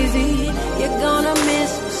crazy, you're gonna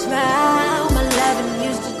miss my smile. My loving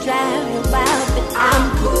used to drive you wild, but I'm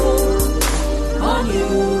cool on you.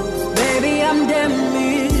 Baby, I'm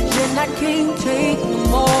damaged and I can't take no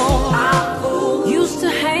more. I'm cool. Used to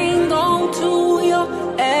hang on to your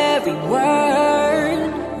every word.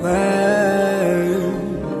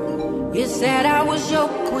 You said I was your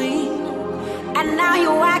queen, and now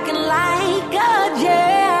you're acting like a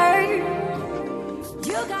jerk.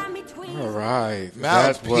 You got me tweeting. All right.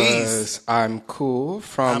 Mouthpiece. That was I'm Cool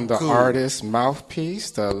from the artist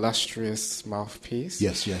Mouthpiece, the illustrious Mouthpiece.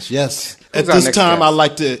 Yes. Who's At our this next time, guest? I'd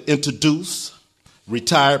like to introduce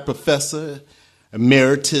retired professor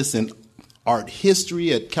emeritus in art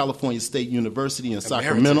history at California State University in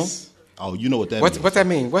Sacramento. Emeritus? Oh, you know what that What's means. that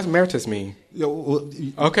mean? What's emeritus mean?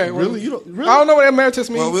 Okay. Really? You don't, really? I don't know what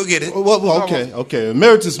emeritus means. Well, we'll get it. Well, okay.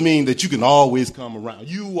 Emeritus means that you can always come around.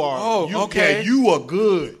 You are. okay. Yeah, you are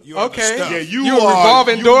good. You are the Okay. stuff. Yeah, You're a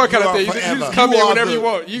revolving door kind of thing. You forever. just come in whenever you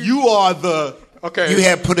want. You are the. Okay. You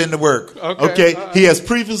have put in the work. Okay. He has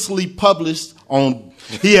previously published on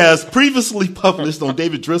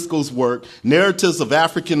David Driscoll's work, Narratives of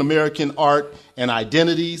African American Art and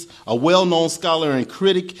Identities, a well-known scholar and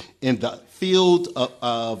critic in the field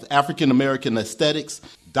of African American aesthetics.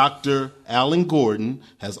 Dr. Alan Gordon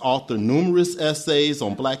has authored numerous essays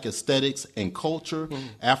on black aesthetics and culture,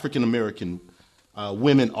 African American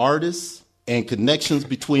women artists, and connections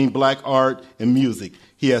between black art and music.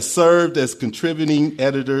 He has served as contributing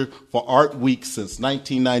editor for Art Week since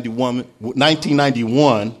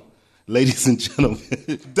 1991. Ladies and gentlemen,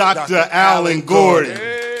 Dr. Alan Gordon.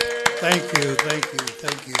 Thank you.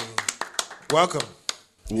 Welcome.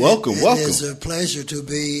 Welcome. It is a pleasure to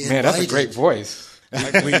be invited. Man, that's a great voice.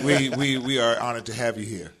 We are honored to have you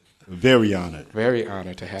here. Very honored. Very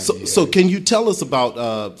honored to have you here. So can you tell us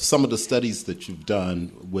about some of the studies that you've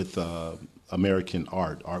done with American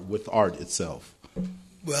art with art itself?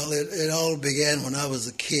 Well, it all began when I was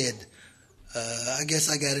a kid. I guess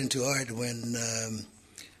I got into art when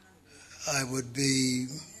I would be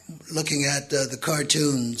looking at the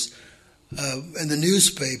cartoons in the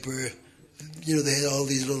newspaper. You know, they had all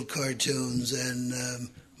these little cartoons, and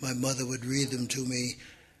my mother would read them to me.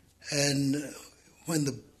 And when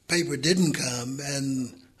the paper didn't come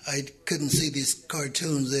and I couldn't see these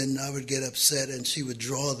cartoons, then I would get upset, and she would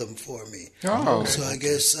draw them for me. Oh. So I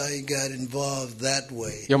guess I got involved that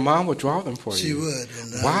way. Your mom would draw them for you? She would.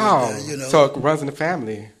 And wow. I would, so it runs in the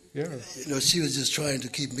family. Yeah. You know, she was just trying to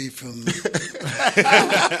keep me from...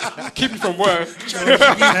 Keep you from what? Trying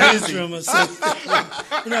to keep me from myself.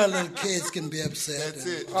 You know how little kids can be upset. That's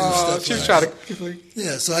it. Oh, she was trying to...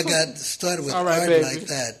 Yeah, so I got started with All right, art baby. like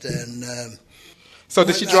that. And... So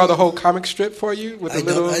did she draw the whole comic strip for you with the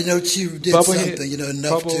little? I know she did something, you know,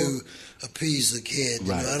 enough to appease the kid.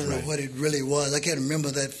 Right, I don't know what it really was. I can't remember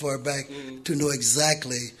that far back to know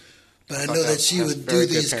exactly, but I know that she would do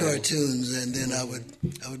these cartoons, and then I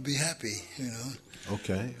would be happy, you know.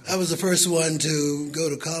 Okay. I was the first one to go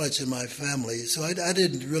to college in my family, so I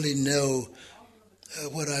didn't really know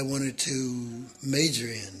what I wanted to major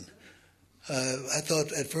in. I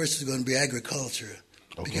thought at first it was going to be agriculture.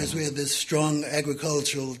 Okay. Because we had this strong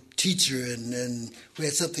agricultural teacher, and we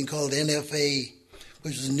had something called NFA,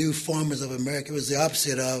 which was New Farmers of America. It was the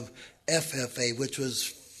opposite of FFA, which was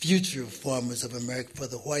Future Farmers of America for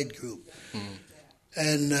the white group.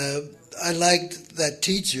 And I liked that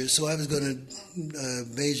teacher, so I was going to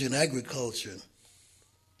major in agriculture.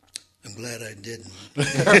 I'm glad I didn't.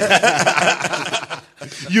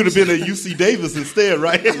 You'd have been at UC Davis instead,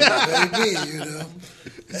 right? Maybe, you know.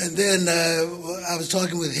 And then I was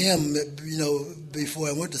talking with him, you know, before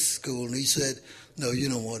I went to school, and he said, "No, you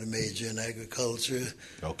don't want to major in agriculture."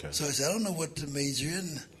 Okay. So I said, "I don't know what to major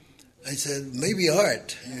in." I said, "Maybe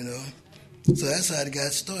art," you know. So that's how it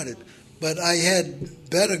got started. But I had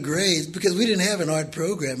better grades because we didn't have an art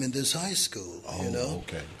program in this high school, you know.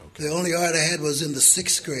 Okay. The only art I had was in the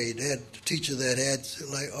 6th grade. I had a teacher that had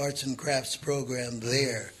like arts and crafts program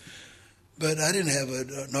there. But I didn't have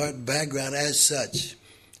an art background as such.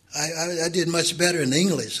 I did much better in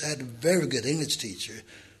English. I had a very good English teacher.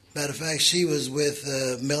 Matter of fact, she was with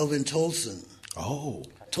Melvin Tolson. Oh.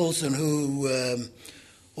 Tolson, who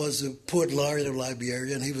was the poet laureate of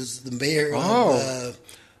Liberia, and he was the mayor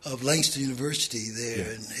of Langston University there.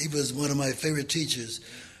 Yeah. And he was one of my favorite teachers.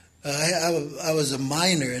 I was a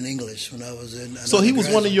minor in English when I was in. So he was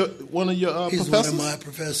one of your He's professors? One of my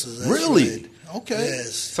professors. That's really? Right. Okay.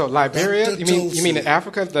 Yes. So Liberia? You mean in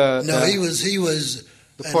Africa? No, he was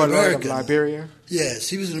the poet laureate of Liberia. Yes,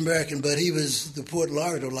 he was an American, but he was the poet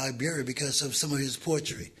laureate of Liberia because of some of his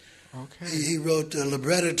poetry. Okay. He wrote a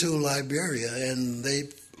libretto to Liberia, and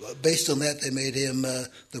based on that, they made him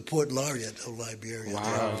the poet laureate of Liberia.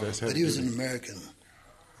 Wow, but he was an American.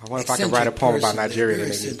 I wonder if I could write a poem about Nigeria and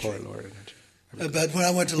maybe a poet laureate. But when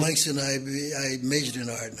I went to Langston, I majored in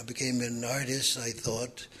art, and I became an artist, I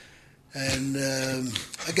thought. And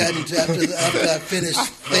I got into, after I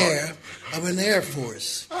finished there, I went in the Air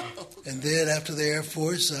Force. And then after the Air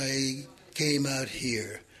Force, I came out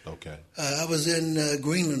here. Okay. I was in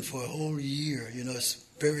Greenland for a whole year. You know, it's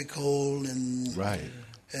very cold and right.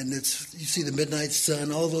 And you see the midnight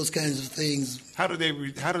sun, all those kinds of things. How do they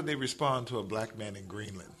respond to a black man in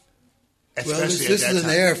Greenland? Well, this is in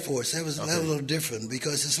the Air Force. That was a little different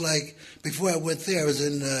because it's like before I went there, I was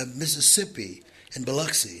in Mississippi in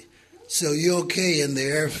Biloxi. So you're okay in the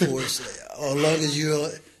Air Force as long as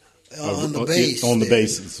you're on the base. On the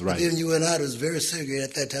bases, right. But then you went out, it was very segregated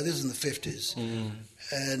at that time. This was in the 50s.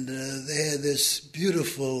 And they had this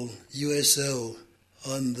beautiful USO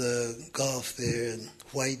on the Gulf there,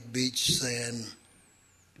 white beach sand,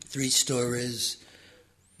 3 stories.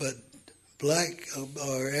 But black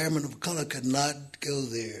or airmen of color could not go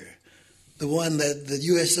there. The one that the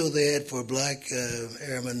USO they had for black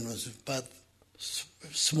airmen was about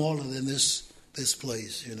smaller than this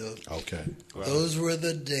place, you know. Okay. Wow. Those were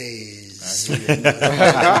the days.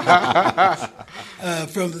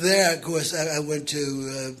 From there, of course, I went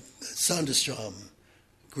to Sandestrom,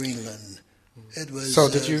 Greenland. It was. So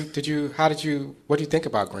what do you think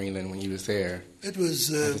about Greenland when you was there? It was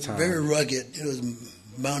very rugged. It was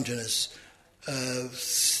mountainous.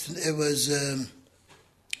 It was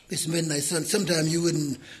this midnight sun. Sometimes you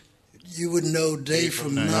wouldn't know day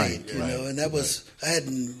from night, you know, and that was, I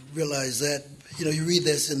hadn't realized that. You know, you read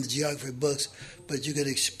this in the geography books, but you could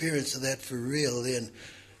experience that for real. Then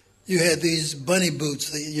you had these bunny boots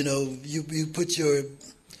that, you know, you put your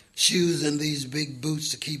shoes in these big boots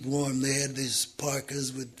to keep warm. They had these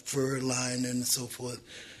parkas with fur line and so forth.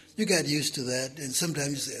 You got used to that, and sometimes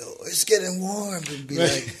you say, "Oh, it's getting warm." It'd be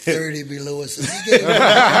like 30 below us.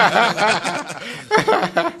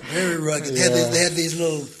 Very rugged. They had these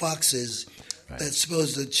little foxes that's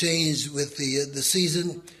supposed to change with the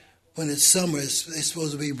season. When it's summer, they're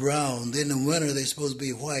supposed to be brown. Then in winter, they're supposed to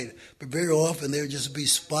be white. But very often, they would just be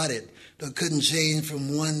spotted. They couldn't change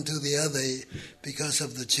from one to the other because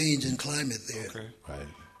of the change in climate there. Okay. Right.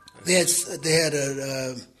 They had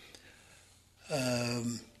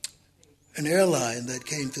an airline that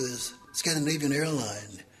came to this Scandinavian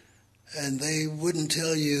airline, and they wouldn't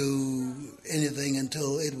tell you anything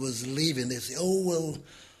until it was leaving. They say, "Oh well,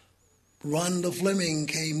 Rhonda Fleming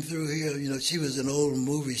came through here." You know, she was an old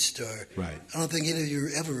movie star. Right. I don't think any of you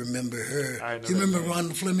ever remember her. I know Do you that remember name.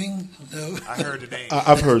 Rhonda Fleming? No. I heard the name.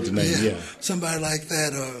 I've heard the name. Yeah. Somebody like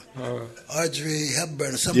that, or Audrey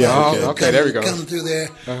Hepburn, or somebody. Yeah, okay. Okay, there we go. Come through there,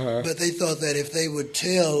 but they thought that if they would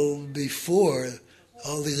tell before,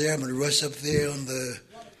 all these airmen would rush up there on the.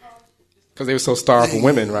 Because they were so starved for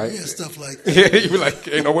women, right? Yeah, stuff like that. Yeah, you'd be like,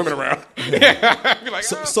 ain't no women around. Yeah. You'd be like,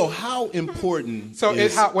 oh. So how important? So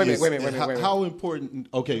is, wait a is- minute. How important?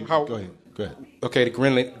 Okay, How- go ahead. Go ahead. Okay, the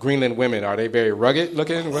Greenland women, are they very rugged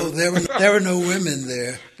looking? Oh, there were no women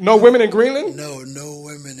there. No women in Greenland? No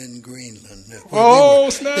women in Greenland. No. Oh,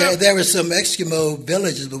 snap. There were some Eskimo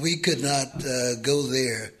villages, but we could not go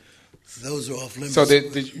there. Those were off limits. So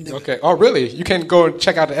did you, okay. Oh, really? You can't go and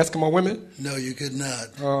check out the Eskimo women? No, you could not.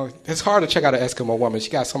 Oh, it's hard to check out an Eskimo woman.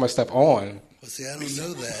 She got so much stuff on. Well, see, I don't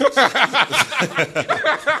know that.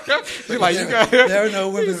 She's like, you got. There are no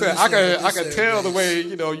women. He said, in I this can area. tell the way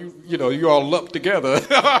you all lumped together.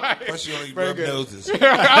 Plus, you only Very rub good. noses.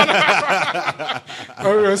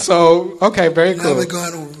 So okay, very Now cool. we're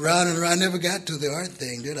going round and round. I never got to the art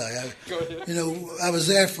thing, did I? Go ahead. You know, I was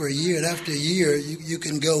there for a year, and after a year, you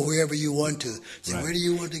can go wherever you want to. So Right. where do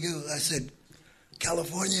you want to go? I said,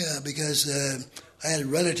 California, because I had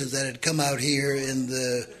relatives that had come out here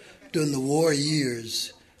during the war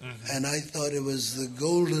years, and I thought it was the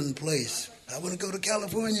golden place. I want to go to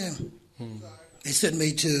California. They sent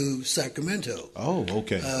me to Sacramento, Oh,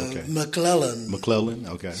 okay. Okay. McClellan. McClellan.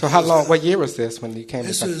 Okay. So how long? What year was this when you came?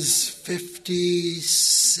 This to was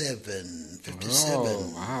 57. 57.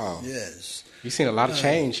 Oh, wow. Yes. You've seen a lot of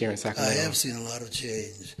change here in I Sacramento. have seen a lot of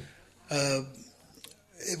change.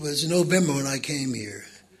 It was November when I came here,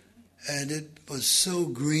 and it was so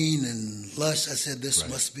green and lush. I said, this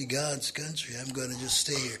must be God's country. I'm going to just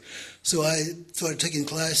stay here. So I started taking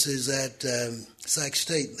classes at Sac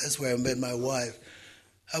State. That's where I met my wife.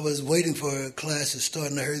 I was waiting for a class to start,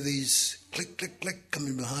 and I heard these click, click, click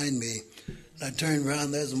coming behind me. And I turned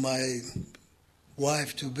around. That was my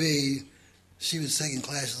wife-to-be. She was taking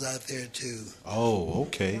classes out there, too. Oh,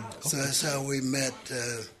 okay. So that's how we met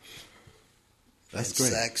That's at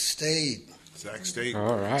great. Sac State. Zach State.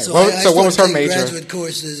 All right. So What I was her started taking major? graduate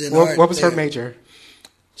courses in art What was her there. major?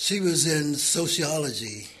 She was in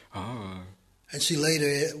sociology, Ah. and she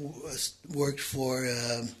later worked for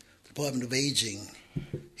Department of Aging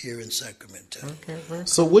here in Sacramento. Okay. Well,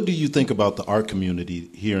 So, what do you think about the art community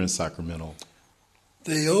here in Sacramento?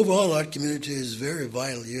 The overall art community is very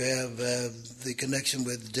vital. You have the connection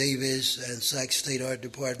with Davis and Sac State art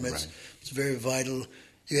departments. Right. It's very vital.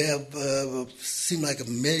 You have seem like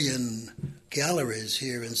 1 million galleries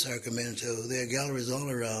here in Sacramento. There are galleries all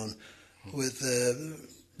around with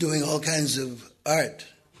doing all kinds of art.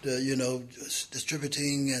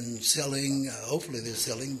 Distributing and selling. Hopefully, they're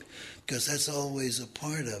selling because that's always a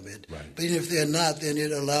part of it. Right. But even if they're not, then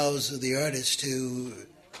it allows the artists to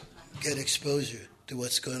get exposure to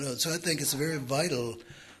what's going on. So I think it's a very vital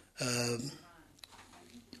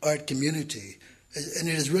art community. And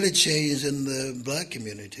it has really changed in the black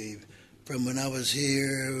community from when I was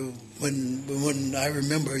here, when I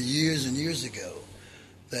remember years and years ago,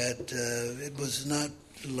 that it was not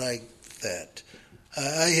like that.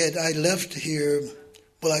 I left here,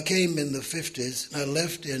 well, I came in the 50s, and I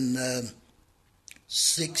left in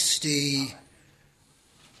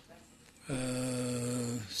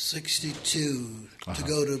 62 to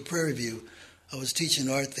go to Prairie View. I was teaching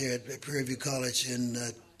art there at Prairie View College in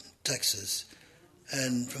Texas.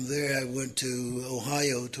 And from there I went to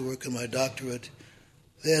Ohio to work on my doctorate.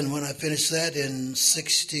 Then when I finished that in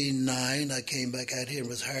 69, I came back out here and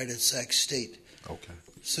was hired at Sac State. Okay.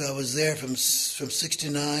 So I was there from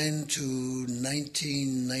 69 to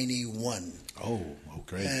 1991. Oh,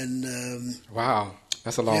 great. And wow.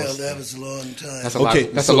 That's a long. yeah, that was a long time. That's a Okay,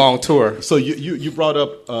 lot. That's so- a long tour. So you brought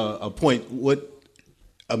up a point. What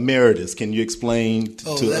emeritus? Can you explain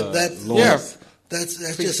Oh, to that Lawrence? That's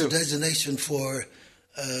Please just a do. designation for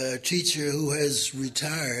a teacher who has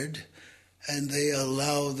retired and they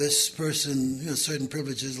allow this person, certain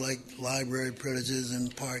privileges like library privileges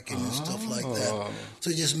and parking and stuff like that. So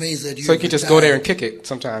it just means that So you can just go there and kick it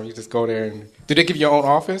sometimes. You just go there and... Do they give you your own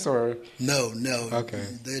office or... No. Okay.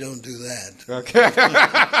 They don't do that. Okay.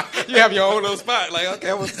 You have your own little spot. Like, okay,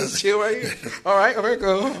 I'm going to chill right here. All right, I'm going to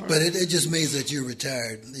go. But it just means that you're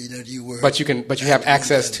retired. You were... But you have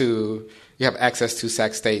access to... You have access to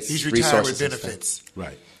Sac State's resources. He's retired with benefits.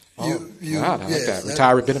 Right. Wow, I like that.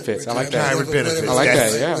 Retirement benefits. I like that. Retirement benefits. I like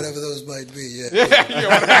that, yeah. Whatever those might be, yeah.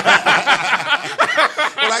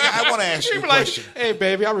 Well, I want to ask you a question. Hey,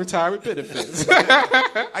 baby, I'm retired with benefits.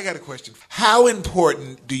 I got a question. How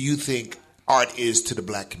important do you think art is to the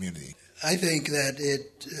black community? I think that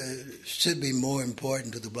it should be more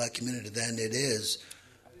important to the black community than it is.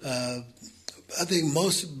 I think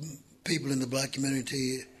most people in the black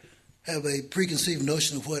community have a preconceived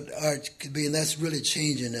notion of what art could be, and that's really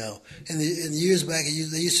changing now. In years back, they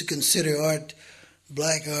used to consider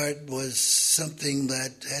black art was something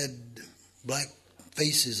that had black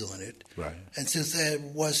faces on it. Right. And since there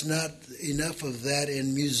was not enough of that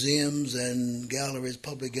in museums and galleries,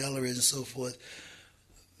 public galleries and so forth,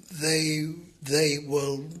 we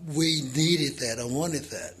needed that, I wanted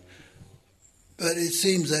that. But it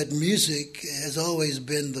seems that music has always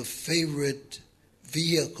been the favorite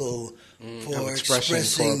vehicle for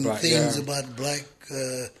expressing things about black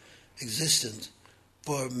existence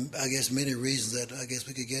for, I guess, many reasons that I guess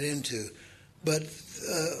we could get into. But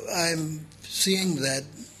I'm seeing that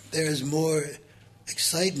there's more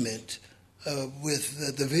excitement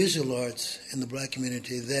with the visual arts in the black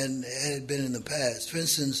community than had been in the past. For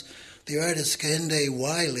instance, the artist Kehinde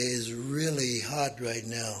Wiley is really hot right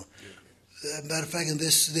now. Matter of fact, in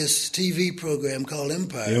this TV program called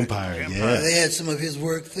Empire, they had some of his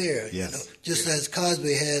work there. Yes. Just as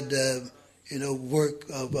Cosby had, work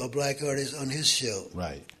of black artists on his show.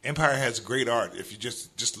 Right. Empire has great art. If you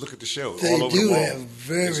just look at the show, They all over do the wall, have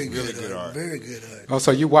very really good art. Very good art. Oh, so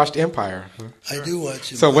you watched Empire? Huh? I do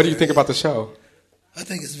watch Empire. So what do you think about the show? I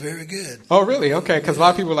think it's very good. Oh, really? Okay, because a lot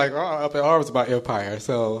of people are like, Up in Arms about Empire.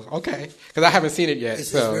 So, okay. Because I haven't seen it yet. It's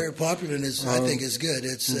very popular, and I think it's good.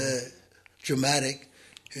 It's dramatic,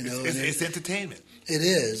 It's entertainment. It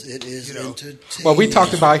is. It is entertainment. Well, we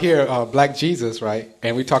talked about here Black Jesus, right?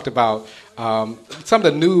 And we talked about some of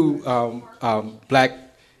the new black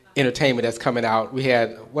entertainment that's coming out. We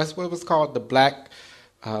had what was called the Black-ishes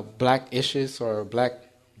or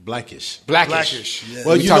Blackish. Yeah.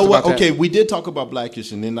 Well, you know what? Okay, we did talk about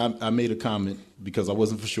Blackish, and then I made a comment because I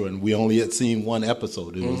wasn't for sure, and we only had seen one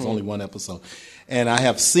episode. It was only one episode, and I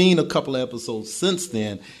have seen a couple of episodes since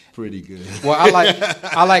then. Pretty good. Well,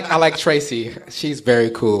 I like Tracy. She's very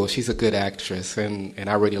cool. She's a good actress, and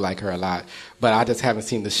I really like her a lot. But I just haven't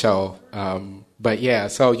seen the show. But yeah,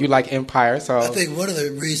 so you like Empire? So I think one of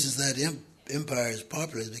the reasons that Empire is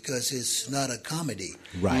popular is because it's not a comedy.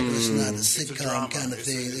 Right. It's not a sitcom kind of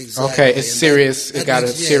thing. Exactly. Okay, it's serious. It got a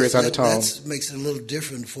serious undertone. That makes it a little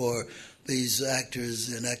different for these actors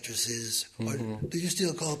and actresses. Or do you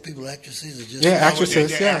still call people actresses? Or just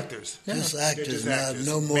actresses. They're actors. Just actors. actors.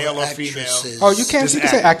 No more Male or actresses. female. Oh, you can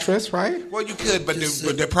say actress, right? Well, you could, but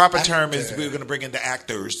the proper term is we're going to bring in the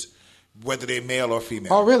actors, whether they're male or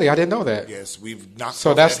female. Oh, really? I didn't know that. Yes, we've knocked.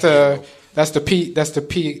 So off that's that the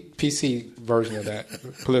PC version of that.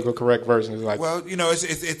 Political correct version is like. Well,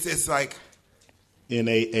 it's like.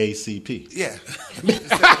 NAACP. Yeah.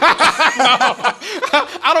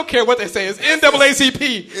 I don't care what they say. It's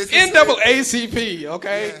NAACP. NAACP,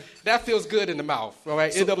 okay? Yeah. That feels good in the mouth, all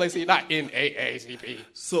right? So, NAACP, not NAACP.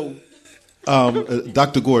 So,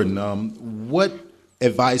 Dr. Gordon, what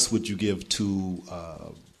advice would you give to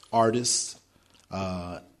artists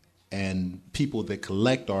and people that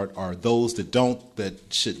collect art, or those that don't,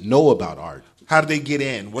 that should know about art? How do they get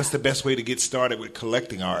in? What's the best way to get started with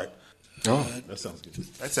collecting art? Oh, that sounds good.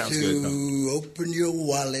 That sounds good. To open your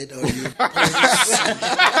wallet or your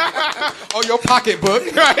or your pocketbook.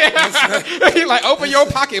 Right? He like, open your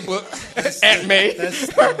pocketbook, Aunt May. That's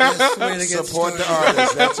the best way to get Support started. the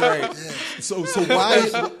artist. That's right. Yeah. So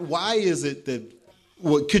why is it that?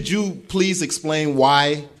 Well, could you please explain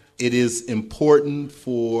why it is important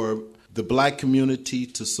for the black community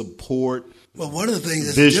to support? Well, one of the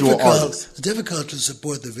things that's difficult to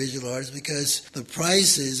support the visual artists because the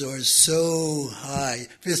prices are so high.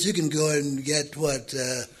 Because you can go and get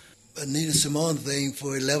a Nina Simone thing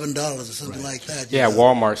for $11 or something like that. Yeah,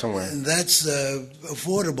 Walmart somewhere. And that's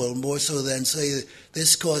affordable more so than say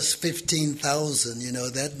this costs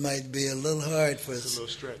 $15,000. That might be a little hard for us. It's a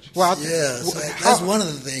little stretch. Well, yeah, so that's one of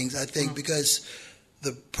the things I think because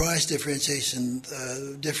the price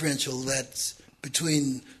differential that's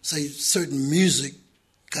between, say, certain music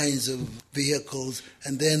kinds of vehicles,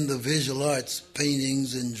 and then the visual arts,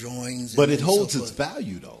 paintings and drawings. But it holds its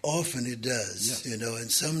value, though. Often it does, and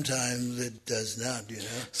sometimes it does not,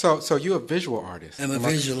 So you're a visual artist? I'm a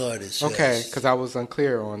visual artist, okay, because I was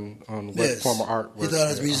unclear on what form of art was. You thought I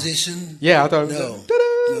was a musician? Yeah, I thought no.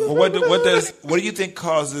 Well, what do you think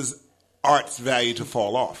causes art's value to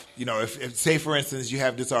fall off? If say, for instance, you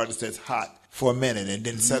have this artist that's hot for a minute and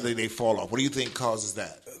then suddenly they fall off. What do you think causes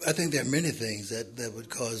that? I think there are many things that would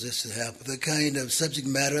cause this to happen. The kind of subject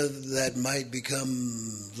matter that might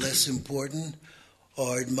become less important,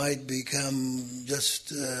 or it might become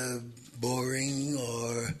just boring,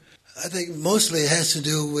 or I think mostly it has to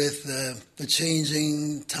do with the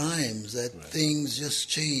changing times, that things just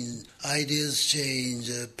change, ideas change,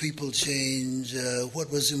 people change, what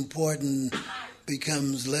was important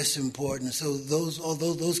becomes less important. So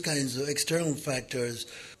although those kinds of external factors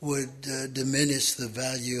would diminish the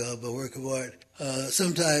value of a work of art,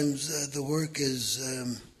 sometimes the work is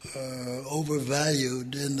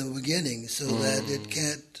overvalued in the beginning, so that it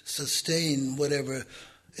can't sustain whatever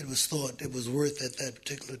it was thought it was worth at that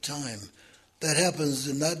particular time. That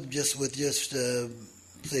happens not just with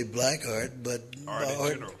say black art, but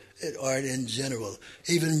art in general.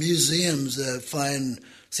 Even museums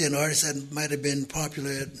see an artist that might have been popular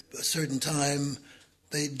at a certain time,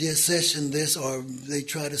 they deaccession this, or they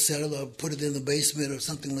try to sell it or put it in the basement or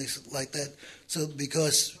something like that. So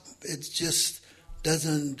because it just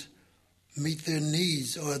doesn't meet their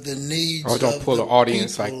needs or the needs or don't of pull the the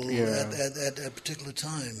audience people at a particular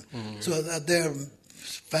time. So there are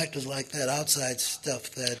factors like that, outside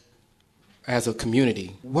stuff that. As a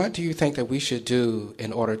community, what do you think that we should do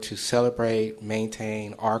in order to celebrate,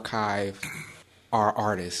 maintain, archive our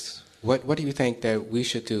artists? What do you think that we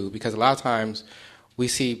should do? Because a lot of times we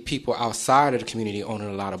see people outside of the community owning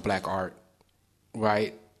a lot of black art,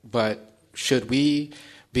 right? But should we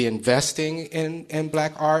be investing in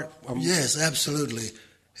black art? Yes, absolutely.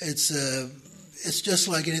 It's just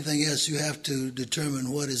like anything else. You have to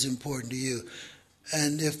determine what is important to you.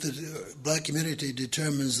 And if the black community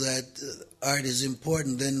determines that art is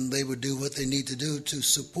important, then they would do what they need to do to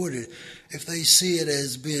support it. If they see it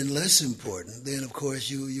as being less important, then, of course,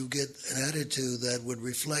 you get an attitude that would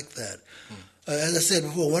reflect that. As I said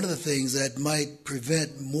before, one of the things that might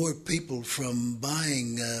prevent more people from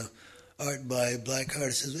buying art by black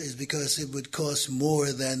artists is because it would cost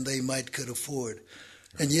more than they could afford.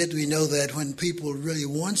 And yet we know that when people really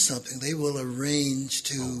want something, they will arrange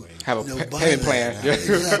to have a buy payment plan. Yeah.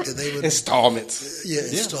 Exactly. They would, installments.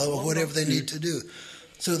 Installment, whatever they need to do.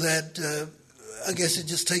 So that I guess it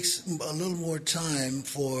just takes a little more time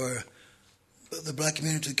for the black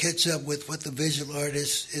community to catch up with what the visual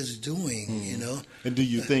artist is doing, And do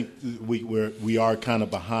you think we are kind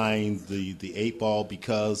of behind the 8 ball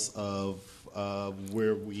because of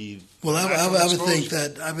where we've? Well, I would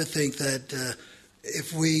think that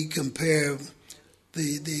if we compare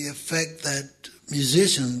the effect that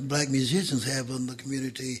black musicians have on the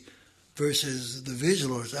community versus the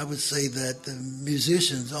visual artists, I would say that the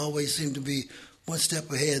musicians always seem to be one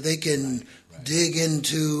step ahead. They can dig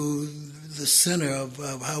into the center of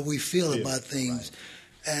how we feel about things.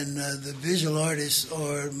 And the visual artists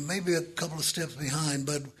are maybe a couple of steps behind,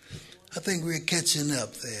 but I think we're catching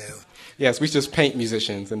up there. Yes, we just paint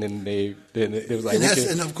musicians, and then it was like,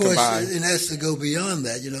 and of course, it has to go beyond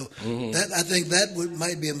that. That I think that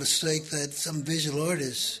might be a mistake that some visual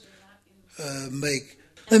artists make.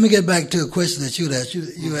 Let me get back to a question that you asked.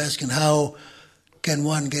 You were asking how can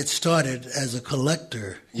one get started as a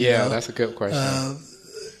collector? Yeah, that's a good question.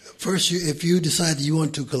 First, if you decide you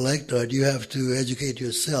want to collect art, you have to educate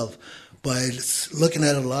yourself by looking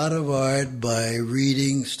at a lot of art, by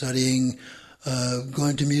reading, studying,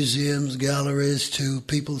 going to museums, galleries, to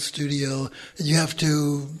people's studio. You have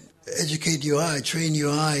to educate your eye, train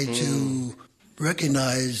your eye to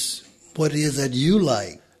recognize what it is that you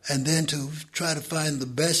like, and then to try to find the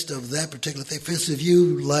best of that particular thing. For instance, if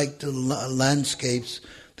you liked landscapes,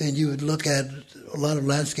 then you would look at a lot of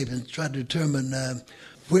landscapes and try to determine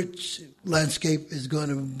which landscape is going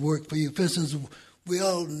to work for you. For instance, we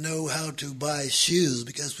all know how to buy shoes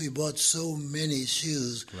because we bought so many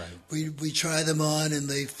shoes. Right. We try them on and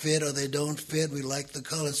they fit or they don't fit. We like the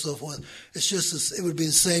color and so forth. It's just it would be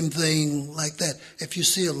the same thing like that. If you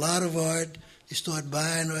see a lot of art, you start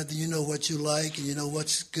buying art, then you know what you like and you know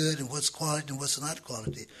what's good and what's quality and what's not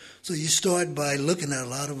quality. So you start by looking at a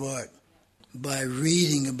lot of art, by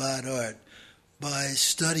reading about art, by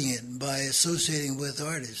studying it, by associating with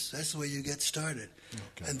artists. That's the way you get started.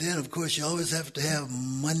 Okay. And then, of course, you always have to have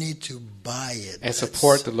money to buy it. And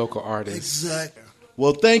support the local artists. Exactly.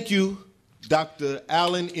 Well, thank you, Dr.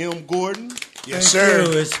 Alan M. Gordon. Yes, Thank sir.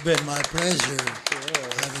 you. It's been my pleasure.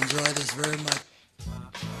 I've enjoyed this very much.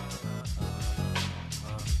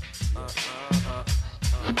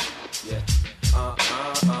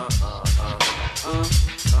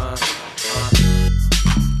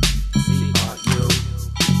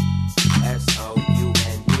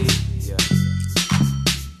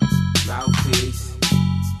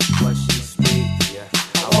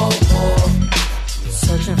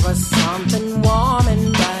 Searching for something warm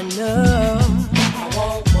and brand new. I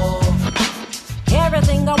want more.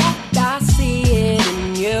 Everything I want, I see it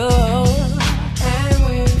in you.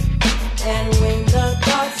 And when the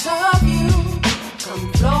thoughts of you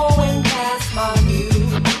come flowing past my view,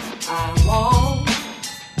 I want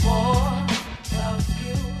more of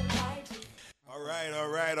you.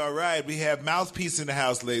 All right. We have Mouthpiece in the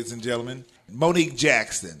house, ladies and gentlemen. Monique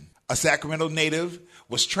Jackson, a Sacramento native,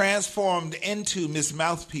 was transformed into Miss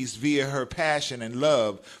Mouthpiece via her passion and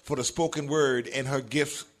love for the spoken word and her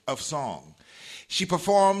gift of song. She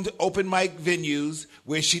performed open mic venues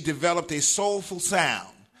where she developed a soulful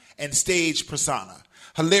sound and stage persona.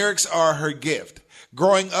 Her lyrics are her gift.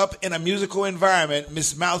 Growing up in a musical environment,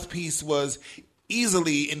 Miss Mouthpiece was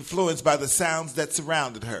easily influenced by the sounds that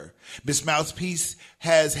surrounded her. Miss Mouthpiece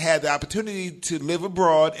has had the opportunity to live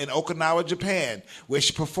abroad in Okinawa, Japan, where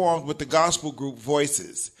she performed with the gospel group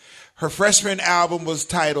Voices. Her freshman album was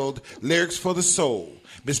titled Lyrics for the Soul.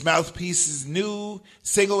 Miss Mouthpiece's new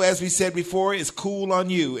single, as we said before, is Cool on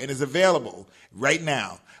You and is available right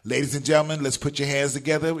now. Ladies and gentlemen, let's put your hands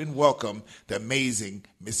together and welcome the amazing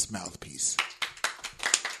Miss Mouthpiece.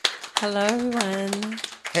 Hello, everyone.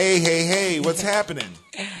 Hey, what's happening?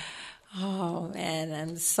 Oh, man,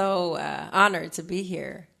 I'm so honored to be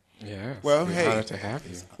here. Yeah. Well, we're hey. honored to have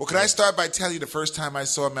you. Well, can I start by telling you the first time I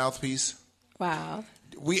saw Mouthpiece? Wow.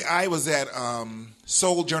 I was at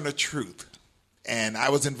Sojourner Truth, and I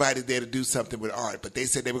was invited there to do something with art, but they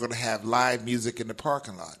said they were going to have live music in the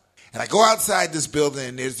parking lot. And I go outside this building,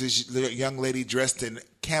 and there's this young lady dressed in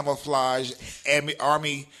camouflage,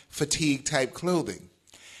 army fatigue type clothing.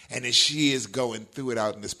 And then she is going through it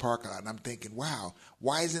out in this parking lot. And I'm thinking, wow,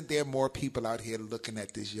 why isn't there more people out here looking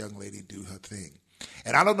at this young lady do her thing?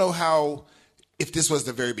 And I don't know if this was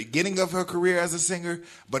the very beginning of her career as a singer,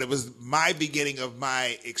 but it was my beginning of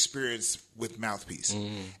my experience with Mouthpiece.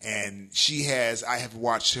 And I have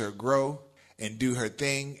watched her grow and do her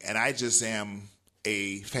thing, and I just am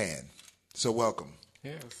a fan. So welcome.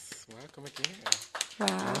 Yes, welcome again.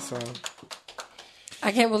 Wow. Awesome.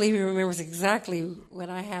 I can't believe he remembers exactly what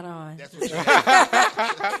I had on. That's what you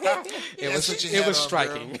had. It was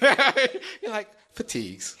striking. You're like,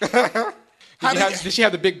 fatigues. Did she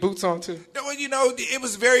have the big boots on too? No, well, it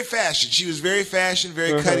was very fashion. She was very fashion,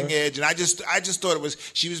 very cutting edge, and I just thought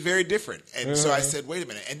she was very different. And so I said, wait a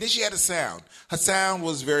minute. And then she had a sound. Her sound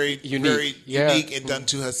was very unique and done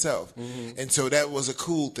to herself. And so that was a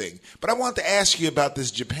cool thing. But I wanted to ask you about this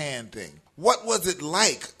Japan thing. What was it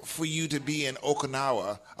like for you to be in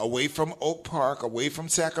Okinawa, away from Oak Park, away from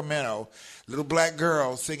Sacramento, little black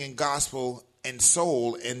girl singing gospel and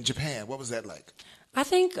soul in Japan? What was that like? I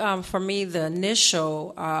think for me, the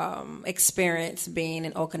initial experience being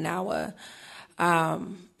in Okinawa,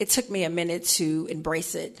 it took me a minute to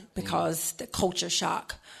embrace it because the culture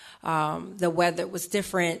shock, the weather was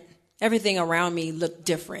different. Everything around me looked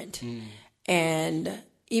different. And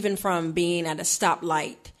even from being at a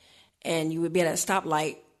stoplight, and you would be at a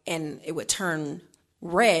stoplight and it would turn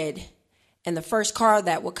red, and the first car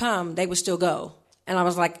that would come, they would still go. And I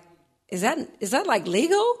was like, is that like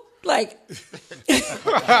legal? Like,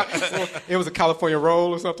 it was a California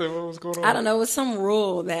roll or something. What was going on? I don't know. It was some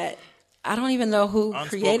rule that I don't even know who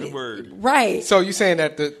created. Unspoken word. Right. So you're saying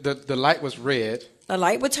that the light was red. The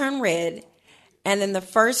light would turn red, and then the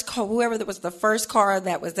first car, whoever was the first car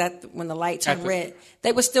that was when the light turned red,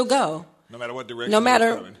 they would still go. No matter what direction.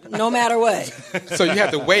 No matter what. So you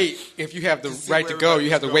have to wait. If you have the right to go, you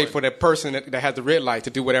have to wait for that person that has the red light to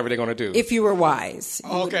do whatever they're going to do. If you were wise.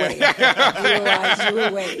 You would wait. If you were wise, you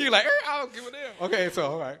would wait. You're like, I'll give it in. Okay, so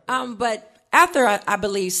all right. But after, I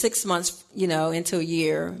believe, 6 months, into a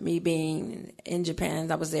year, me being in Japan,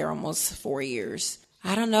 I was there almost 4 years.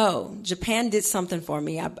 I don't know. Japan did something for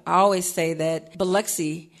me. I always say that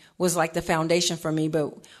Biloxi was like the foundation for me,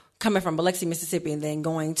 but coming from Biloxi, Mississippi, and then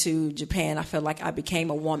going to Japan, I felt like I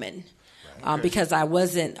became a woman because I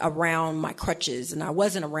wasn't around my crutches, and I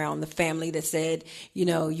wasn't around the family that said,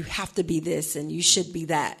 you have to be this and you should be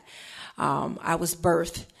that. I was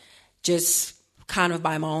birthed just kind of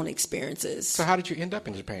by my own experiences. So how did you end up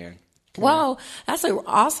in Japan? Well, that's an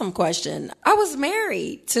awesome question. I was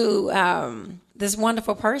married to this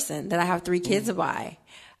wonderful person that I have 3 kids by,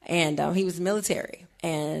 and he was military.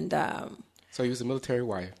 And So you was a military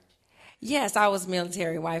wife. Yes, I was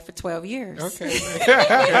military wife for 12 years. Okay.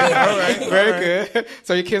 All right. Very good.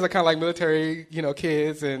 So your kids are kind of like military,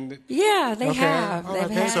 kids and... Yeah, they have. They've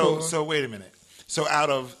had. So wait a minute. So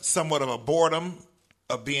out of somewhat of a boredom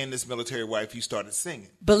of being this military wife, you started singing.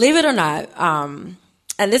 Believe it or not, and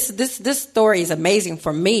this story is amazing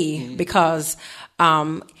for me because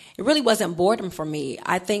it really wasn't boredom for me.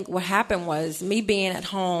 I think what happened was me being at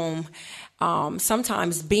home,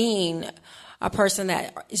 sometimes being a person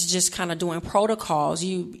that is just kind of doing protocols,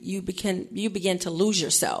 you begin to lose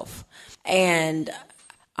yourself. And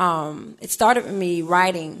it started with me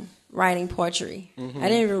writing poetry. I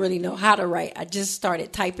didn't even really know how to write. I just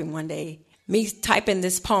started typing one day. Me typing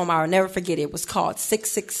this poem, I'll never forget it. It was called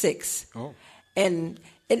 666. Oh. And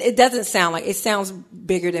it doesn't sound like, it sounds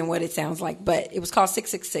bigger than what it sounds like, but it was called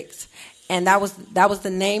 666. And that was the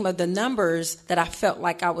name of the numbers that I felt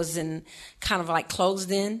like I was in, kind of like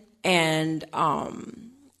closed in. And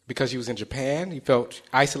because you was in Japan, you felt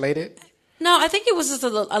isolated? No, I think it was just a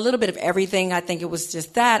little bit of everything. I think it was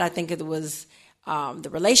just that. I think it was the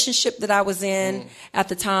relationship that I was in at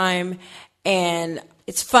the time. And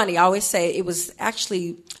it's funny, I always say it was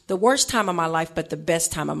actually the worst time of my life, but the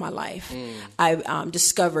best time of my life. I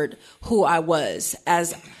discovered who I was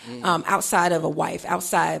as outside of a wife,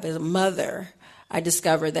 outside of a mother. I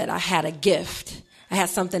discovered that I had a gift. I had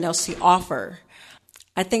something else to offer.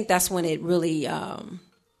 I think that's when it really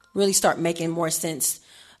started making more sense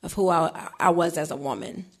of who I was as a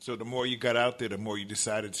woman. So the more you got out there, the more you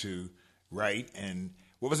decided to write. And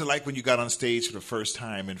what was it like when you got on stage for the first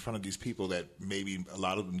time in front of these people that maybe a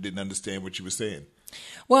lot of them didn't understand what you were saying?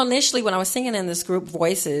 Well, initially when I was singing in this group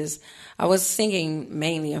Voices, I was singing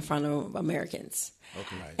mainly in front of Americans.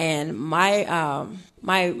 Okay. And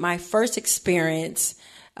my first experience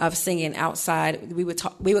of singing outside, we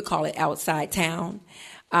would call it outside town.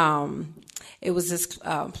 It was this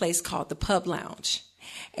place called the Pub Lounge.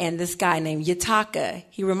 And this guy named Yataka,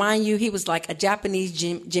 he was like a Japanese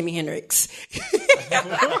Jimi Hendrix.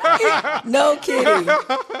 No kidding.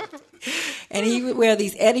 And he would wear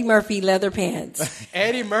these Eddie Murphy leather pants.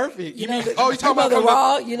 Eddie Murphy? You talking about the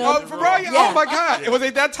Raw? For Raw? Yeah. Oh my God! Was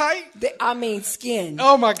it that tight? Skin.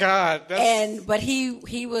 Oh my God! But he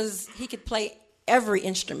could play every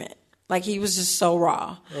instrument. Like he was just so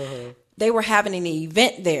raw. They were having an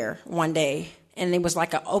event there one day. And it was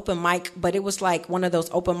like an open mic, but it was like one of those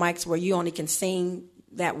open mics where you only can sing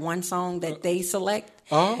that one song that they select.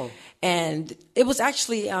 Oh. And it was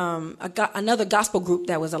actually another gospel group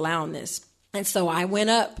that was allowing this. And so I went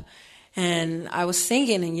up and I was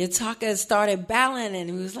singing and Yataka started bowing and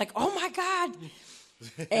he was like, oh my God.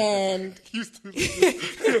 And I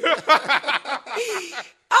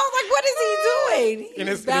was like, what is he doing? In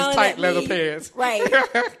his tight leather pants. Right.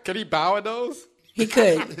 Can he bow in those? He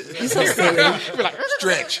could. He's so silly. Like,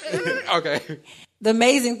 stretch. Okay. The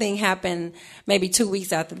amazing thing happened maybe 2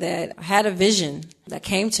 weeks after that. I had a vision that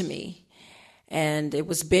came to me, and it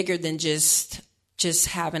was bigger than just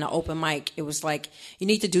having an open mic. It was like, you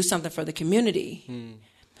need to do something for the community.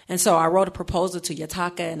 And so I wrote a proposal to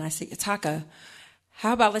Yataka, and I said, Yataka,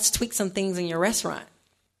 how about let's tweak some things in your restaurant,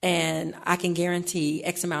 and I can guarantee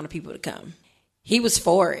X amount of people to come. He was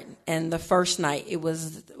for it, and the first night it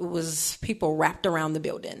was people wrapped around the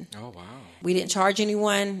building. Oh wow! We didn't charge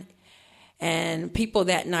anyone, and people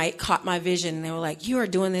that night caught my vision. And they were like, "You are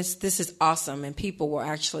doing this. This is awesome!" And people were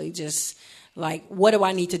actually just like, "What do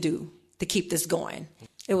I need to do to keep this going?"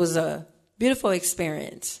 It was a beautiful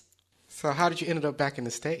experience. So, how did you end up back in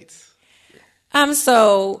the States?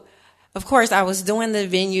 So, of course, I was doing the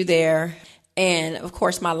venue there, and of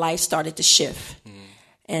course, my life started to shift.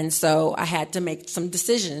 And so I had to make some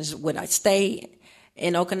decisions. Would I stay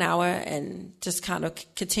in Okinawa and just kind of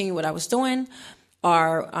continue what I was doing?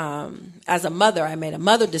 Or as a mother, I made a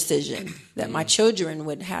mother decision that my children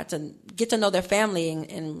would have to get to know their family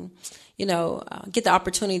and get the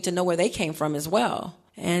opportunity to know where they came from as well.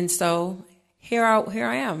 And so here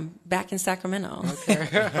I am back in Sacramento.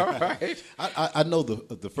 Okay. All right. I know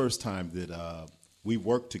the first time that we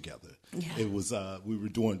worked together. Yeah. It was we were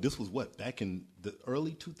doing this was what, back in the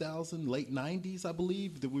early 2000s, late 90s, I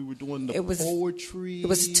believe, that we were doing the poetry. It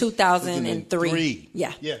was 2003.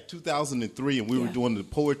 Yeah, 2003, and we were doing the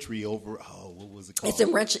poetry over. What was it called?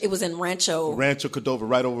 It was in Rancho Cordova,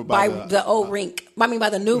 right over by the old rink. I mean, by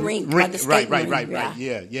the new rink. By the skate right.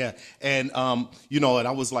 Yeah. And and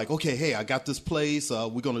I was like, okay, hey, I got this place.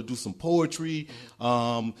 We're gonna do some poetry.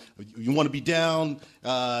 You want to be down?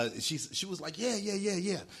 She was like,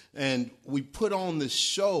 yeah. And we put on this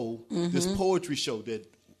show, this poetry show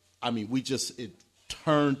that, I mean, it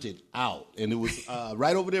turned it out, and it was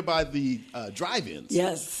right over there by the drive-ins.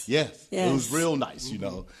 Yes. It was real nice, you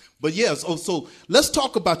know. But yes, so let's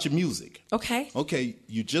talk about your music. Okay,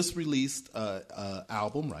 you just released an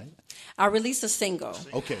album, right? I released a single.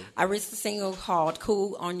 Okay. I released a single called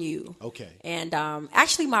Cool on You. Okay. And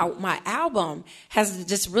actually my album has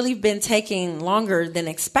just really been taking longer than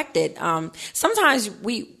expected. Sometimes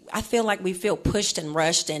I feel like we feel pushed and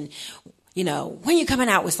rushed, and you know, when you're coming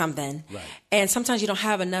out with something. Right. And sometimes you don't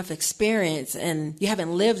have enough experience and you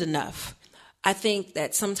haven't lived enough. I think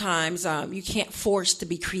that sometimes you can't force to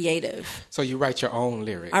be creative. So you write your own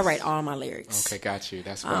lyrics? I write all my lyrics. Okay, got you.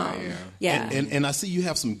 That's why, Yeah. And I see you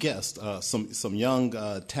have some guests, some young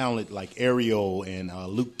talent like Ariel and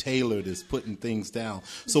Luke Taylor that's putting things down.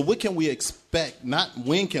 So what can we expect? Not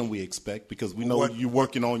when can we expect, because we know you're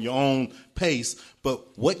working on your own pace,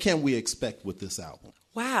 but what can we expect with this album?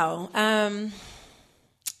 Wow.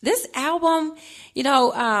 This album, you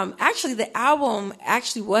know, actually the album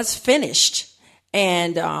actually was finished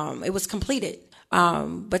and it was completed.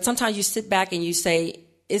 But sometimes you sit back and you say,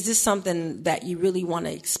 is this something that you really want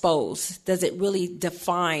to expose? Does it really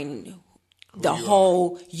define the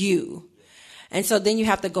whole you? And so then you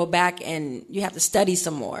have to go back and you have to study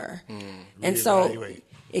some more. And so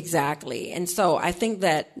exactly. And so I think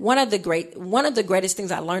that one of the greatest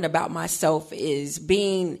things I learned about myself is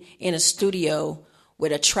being in a studio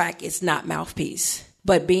with a track is not mouthpiece,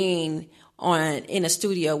 but being in a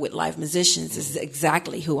studio with live musicians is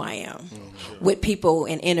exactly who I am, with people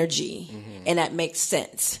and energy, and that makes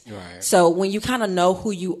sense. Right. So when you kind of know who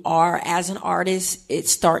you are as an artist, it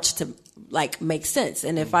starts to like make sense.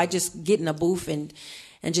 And if I just get in a booth and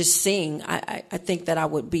just sing, I think that I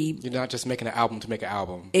would be... You're not just making an album to make an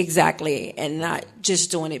album. Exactly, and not just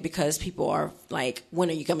doing it because people are like, when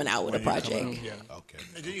are you coming out with a project? Yeah. Okay.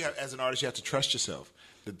 And then as an artist, you have to trust yourself.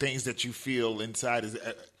 The things that you feel inside,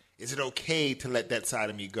 is it okay to let that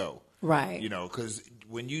side of me go? Right. You know, because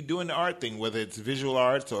when you're doing the art thing, whether it's visual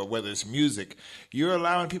arts or whether it's music, you're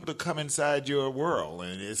allowing people to come inside your world,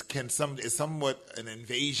 and it's somewhat an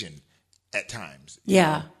invasion at times.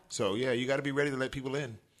 Yeah. Know? So, yeah, you got to be ready to let people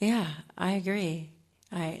in. Yeah, I agree.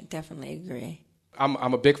 I definitely agree. I'm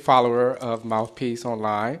a big follower of Mouthpiece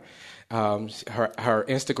online. Her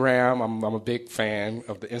Instagram, I'm a big fan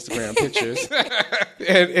of the Instagram pictures,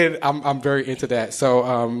 and I'm very into that.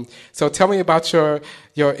 So tell me about your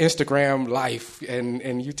Instagram life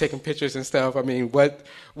and you taking pictures and stuff. I mean, what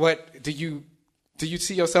do you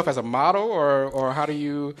see yourself as a model, or how do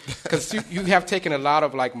you? Because you have taken a lot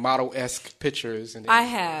of like model-esque pictures. I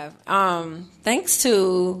have, thanks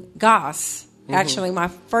to Goss. Actually, my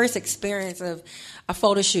first experience of a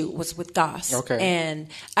photo shoot was with Goss. Okay. And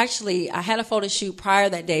actually, I had a photo shoot prior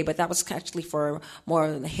that day, but that was actually for more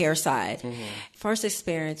on the hair side. First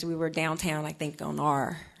experience, we were downtown, I think, on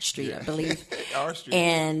our street, I believe. Our street.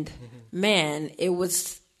 And man, it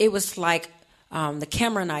was like the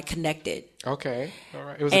camera and I connected. Okay. All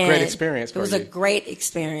right. It was a great experience for you. It was a great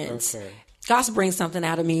experience. Okay. Goss brings something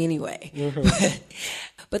out of me anyway.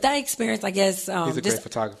 But that experience, I guess, He's a great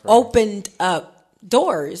photographer. Opened up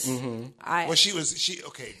doors. She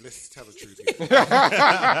okay, let's tell the truth here.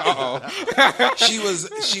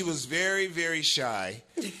 She was very, very shy,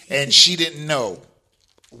 and she didn't know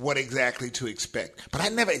what exactly to expect. But I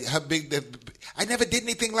never did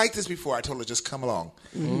anything like this before. I told her, just come along.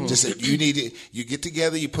 Just said, you get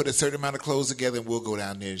together, you put a certain amount of clothes together, and we'll go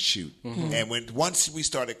down there and shoot. And once we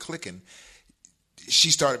started clicking,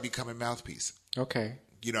 she started becoming mouthpiece. Okay.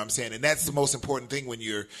 You know what I'm saying? And that's the most important thing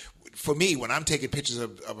for me, when I'm taking pictures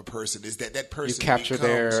of a person, is that person you capture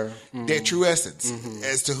becomes their true essence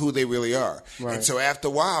as to who they really are. Right. And so after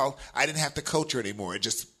a while, I didn't have to coach her anymore. It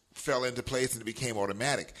just fell into place and it became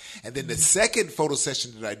automatic. And then the second photo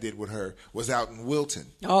session that I did with her was out in Wilton.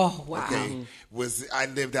 Oh, wow. Okay. I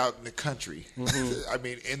lived out in the country. I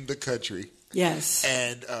mean, in the country. Yes.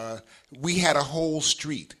 And we had a whole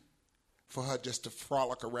street for her just to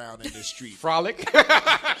frolic around in the street. Frolic?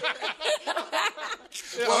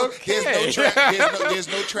 Well, okay. there's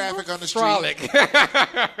no traffic on the street.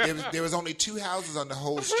 Frolic. There was only 2 houses on the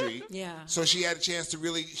whole street. Yeah. So she had a chance to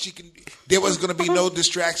there was going to be no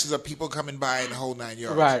distractions of people coming by in the whole 9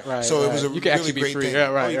 yards. Right. So it was a you can really actually be great free. thing.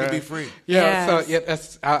 Yeah, right. You can be free. Yeah.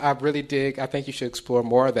 Yes. So I really dig. I think you should explore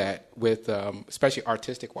more of that with, especially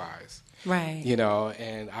artistic wise. Right. You know,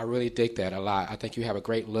 and I really dig that a lot. I think you have a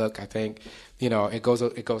great look. I think, you know, it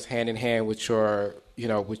goes hand in hand with your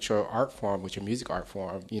art form, with your music art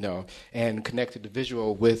form, you know, and connected the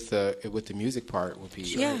visual with the music part would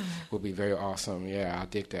be very awesome. Yeah, I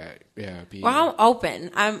dig that. Yeah. Well, I'm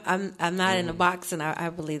open. I'm not in a box, and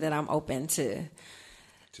I believe that I'm open to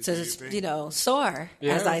soar,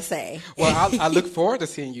 as I say. Well, I look forward to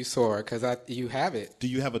seeing you soar because you have it. Do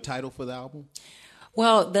you have a title for the album?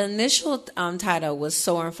 Well, the initial title was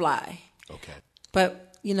Soar and Fly. Okay. But,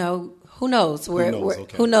 who knows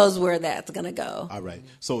who knows where that's going to go. All right.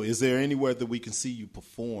 So is there anywhere that we can see you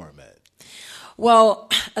perform at? Well,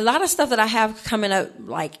 a lot of stuff that I have coming up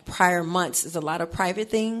like prior months is a lot of private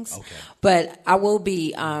things. Okay. But I will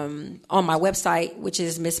be on my website, which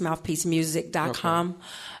is missmouthpiecemusic.com. Okay.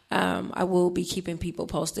 I will be keeping people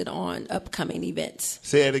posted on upcoming events.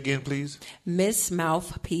 Say it again, please.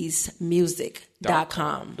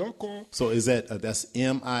 missmouthpiecemusic.com. So is that's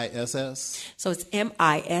MISS? So it's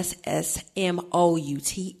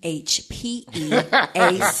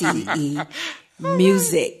MISSMOUTHPEACE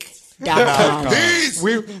music.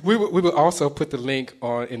 We will also put the link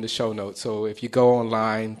in the show notes. So if you go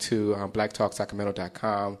online to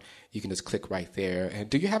blacktalksacramento.com, you can just click right there. And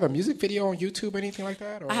do you have a music video on YouTube or anything like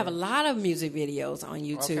that? Or? I have a lot of music videos on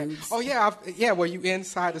YouTube. Okay. Oh, yeah. Were you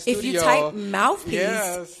inside the studio? If you type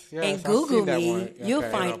Mouthpiece and Google me, you'll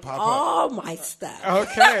find all my stuff.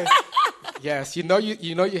 Okay. Yes. You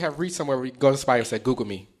have reached somewhere where you go to somebody and say, Google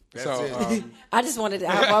me. That's it. I've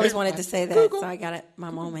always wanted to say that, Google. So I got it,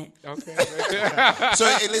 my moment. Okay. So,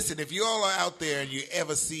 hey, listen, if you all are out there and you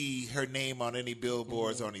ever see her name on any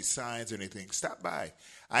billboards, on any signs or anything, stop by.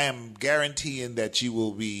 I am guaranteeing that you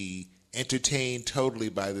will be entertained totally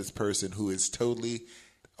by this person who is totally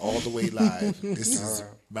all the way live. This is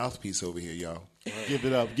Mouthpiece over here, y'all.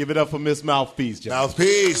 Right. Give it up for Miss Mouthpiece, John.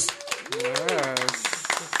 Mouthpiece. Yes.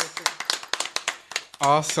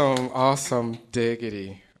 Awesome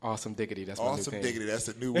diggity. Awesome diggity. That's my new thing. Diggity. That's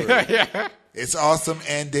the new word. Yeah. It's awesome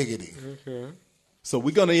and diggity. Okay. So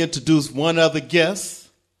we're going to introduce one other guest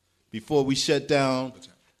before we shut down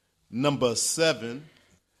number 7.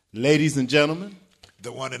 Ladies and gentlemen.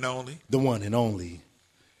 The one and only. The one and only.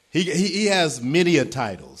 He has many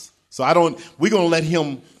titles. So we're going to let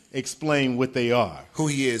him explain what they are. Who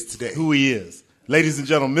he is today. Who he is. Ladies and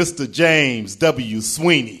gentlemen, Mr. James W.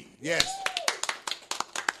 Sweeney. Yes.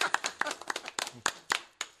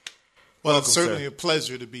 Well, it's certainly a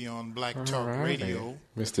pleasure to be on Black Talk Radio.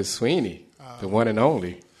 Mr. Sweeney, the one and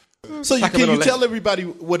only. So can you tell everybody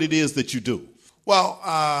what it is that you do? Well,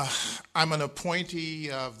 I'm an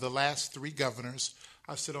appointee of the last 3 governors.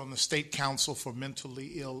 I sit on the State Council for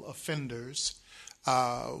Mentally Ill Offenders.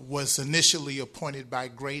 Was initially appointed by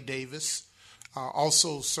Gray Davis.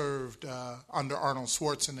 Also served under Arnold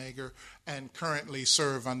Schwarzenegger and currently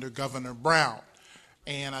serve under Governor Brown.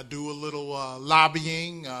 And I do a little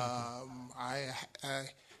lobbying. I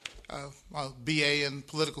a BA in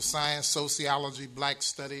political science, sociology, black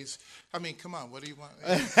studies. I mean, come on, what do you want?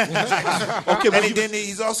 Okay, and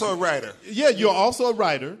he's also a writer. Yeah, you're also a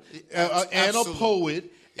writer and a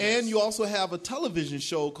poet, yes. And you also have a television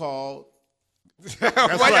show called.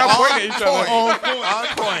 That's right.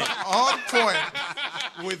 On point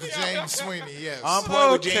with James Sweeney. Yes. On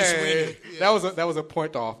point with James Sweeney. Yes. That was a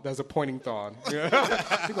point off. That was a pointing thon.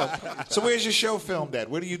 So where's your show filmed at?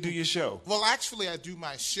 Where do you do your show? Well, actually, I do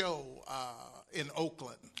my show in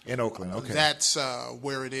Oakland. In Oakland, okay. That's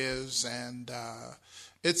where it is, and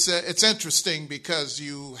it's interesting because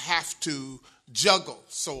you have to juggle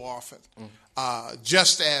so often.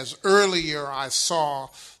 Just as earlier I saw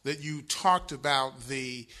that you talked about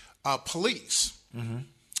the police,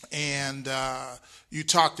 and you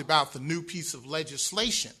talked about the new piece of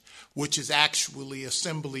legislation, which is actually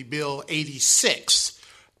Assembly Bill 86,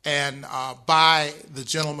 and by the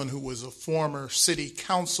gentleman who was a former city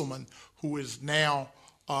councilman who is now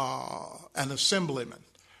an assemblyman.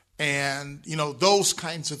 And, those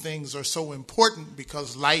kinds of things are so important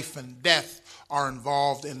because life and death are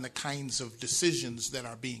involved in the kinds of decisions that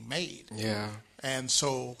are being made. Yeah. And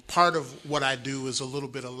so part of what I do is a little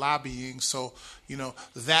bit of lobbying. So,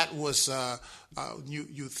 that was,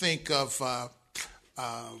 you think of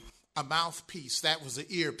a mouthpiece. That was an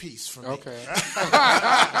earpiece for me. Okay.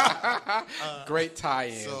 Great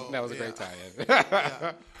tie-in. That was a great tie-in.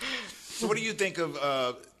 Yeah. So what do you think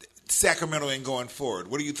of Sacramento and going forward?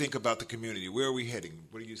 What do you think about the community? Where are we heading?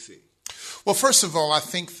 What do you see? Well, first of all, I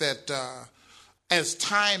think that as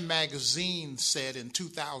Time magazine said in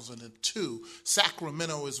 2002,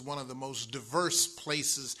 Sacramento is one of the most diverse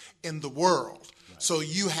places in the world. Right. So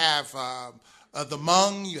you have the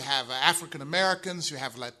Hmong, you have African Americans, you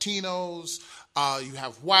have Latinos, you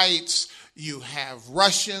have whites, you have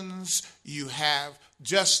Russians, you have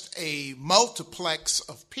just a multiplex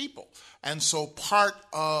of people. And so part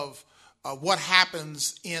of what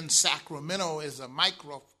happens in Sacramento is a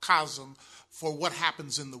microcosm for what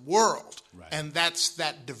happens in the world. Right. And that's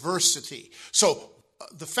that diversity. So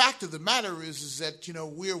the fact of the matter is that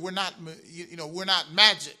we're not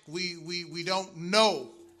magic. We don't know,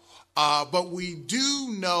 but we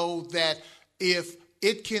do know that if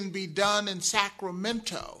it can be done in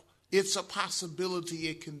Sacramento, it's a possibility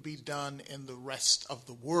it can be done in the rest of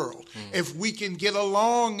the world. If we can get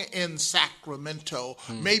along in Sacramento,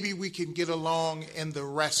 maybe we can get along in the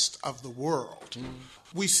rest of the world.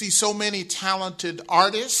 We see so many talented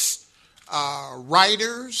artists,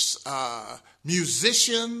 writers,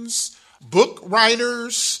 musicians, book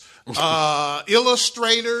writers,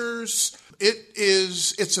 illustrators.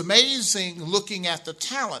 It's amazing looking at the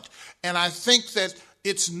talent. And I think that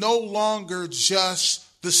it's no longer just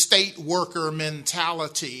the state worker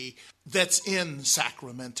mentality that's in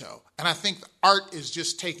Sacramento. And I think art is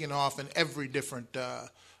just taking off in every different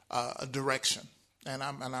direction. And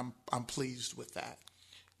I'm pleased with that.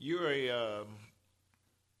 You're a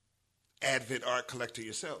avid art collector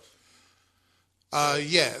yourself.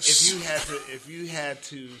 Yes. If you had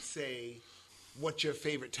to say what your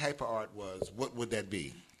favorite type of art was, what would that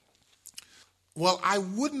be? Well, I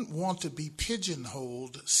wouldn't want to be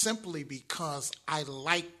pigeonholed simply because I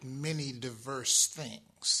like many diverse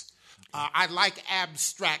things. I like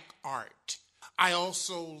abstract art. I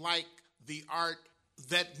also like the art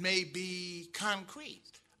that may be concrete.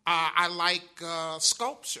 I like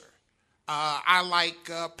sculpture. I like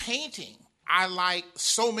painting. I like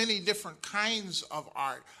so many different kinds of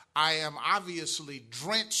art. I am obviously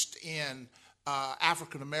drenched in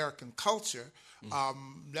African American culture.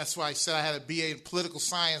 That's why I said I had a BA in political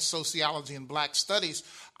science, sociology, and black studies.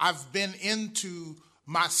 I've been into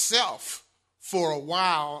myself for a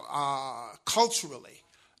while culturally,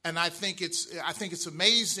 and I think it's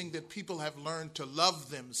amazing that people have learned to love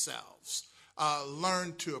themselves,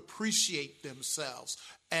 learn to appreciate themselves,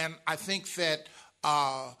 and I think that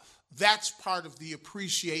that's part of the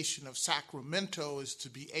appreciation of Sacramento, is to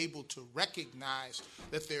be able to recognize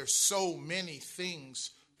that there's so many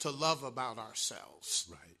things to love about ourselves.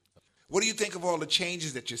 Right. What do you think of all the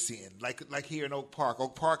changes that you're seeing? Like here in Oak Park.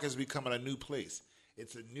 Oak Park is becoming a new place.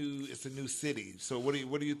 It's a new city. So what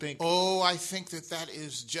do you think? Oh, I think that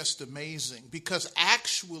is just amazing, because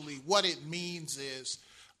actually what it means is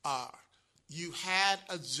you had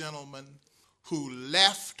a gentleman who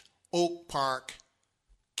left Oak Park,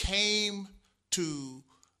 came to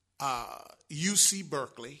UC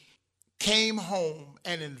Berkeley, came home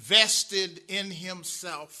and invested in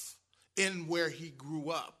himself, in where he grew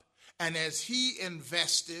up. And as he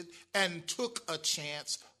invested and took a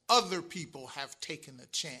chance, other people have taken a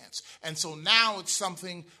chance. And so now it's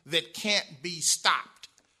something that can't be stopped.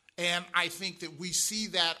 And I think that we see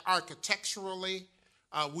that architecturally.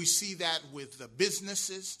 We see that with the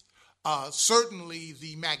businesses. Certainly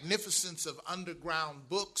the magnificence of underground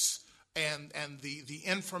books and the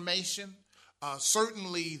information.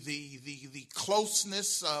 Certainly the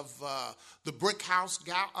closeness of the Brick House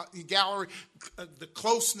Gallery, the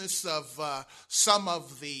closeness of some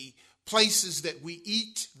of the places that we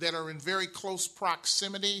eat that are in very close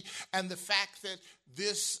proximity, and the fact that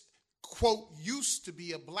this, quote, used to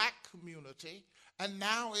be a black community, and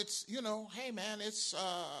now it's, hey man, it's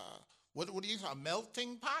what do you say, a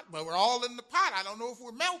melting pot? Well, we're all in the pot. I don't know if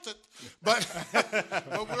we're melted, but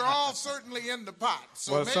but we're all certainly in the pot.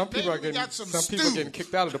 So well, some people are getting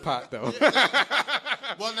kicked out of the pot, though.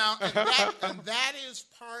 Well, now, and that is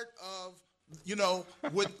part of,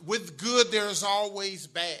 with good there is always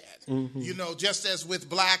bad. Mm-hmm. Just as with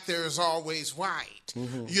black there is always white.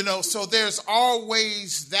 Mm-hmm. So there's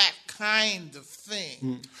always that kind of thing.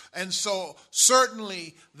 Mm-hmm. And so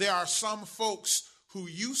certainly there are some folks who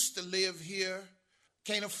used to live here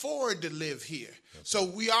can't afford to live here. So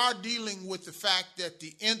we are dealing with the fact that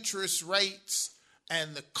the interest rates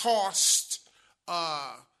and the cost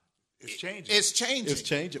it's changing. It's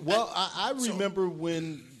changing. Well, I remember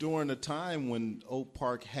during a time when Oak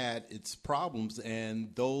Park had its problems,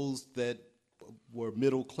 and those that were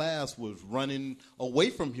middle class was running away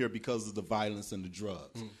from here because of the violence and the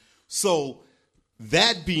drugs. So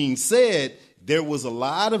that being said, there was a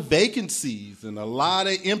lot of vacancies and a lot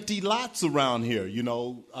of empty lots around here,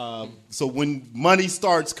 So when money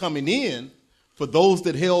starts coming in, for those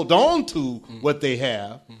that held on to what they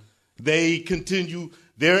have,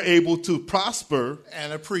 they're able to prosper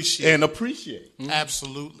and appreciate.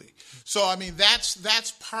 Absolutely. So, I mean,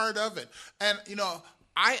 that's part of it. And,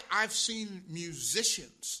 I've seen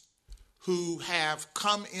musicians who have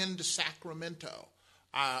come into Sacramento.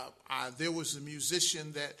 There was a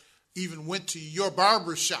musician that even went to your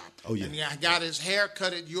barber shop. Oh, yeah. And got his hair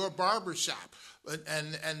cut at your barber shop.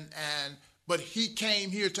 But he came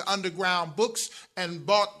here to Underground Books and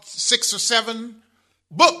bought 6 or 7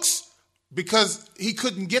 books because he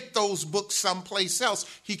couldn't get those books someplace else.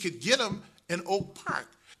 He could get them in Oak Park.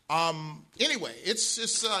 Anyway, it's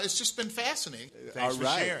just been fascinating. Thanks for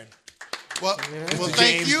sharing. Well, thank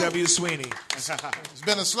James you. W. Sweeney. It's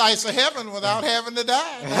been a slice of heaven without having to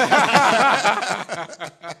die.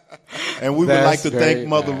 And we would like to thank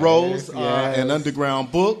Mother Rose and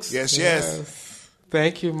Underground Books. Yes.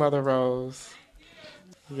 Thank you, Mother Rose.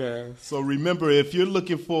 Yes. So remember, if you're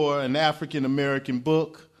looking for an African American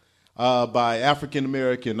book by African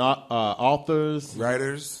American authors,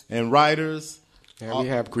 writers, yeah, we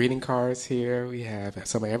have greeting cards here. We have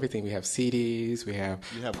some of everything. We have CDs. We have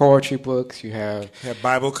poetry books. You have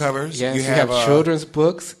Bible covers. Yes, you we have children's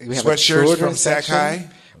books. We have a sweatshirts from section Sakai,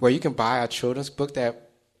 where you can buy a children's book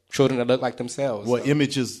children that look like themselves. Well,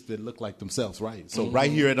 images that look like themselves, right? So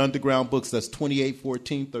right here at Underground Books, that's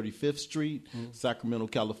 2814 35th Street, Sacramento,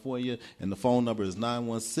 California. And the phone number is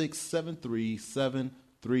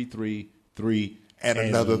 916-737-3333. And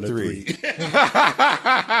another 3.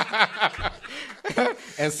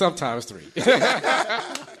 And sometimes 3.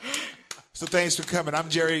 So thanks for coming. I'm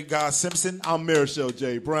Jerry Goss Simpson. I'm Marichelle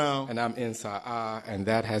J. Brown. And I'm Insa. And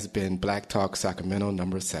that has been Black Talk Sacramento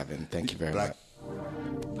number 7. Thank you very much.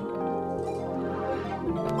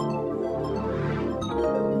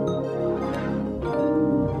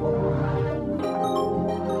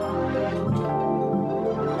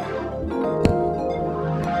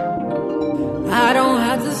 I don't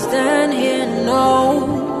have to stand here,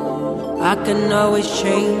 no. I can always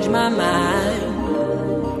change my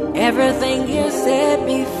mind. Everything you said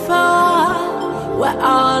before were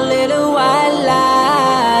all little white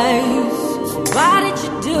lies. Why did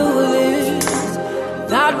you do this?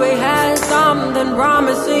 Thought we had something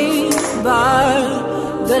promising,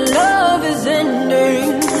 but the love is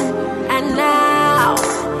ending. And now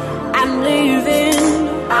I'm leaving.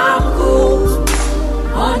 I'm cool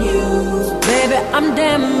on you. Baby, I'm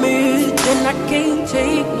damaged and I can't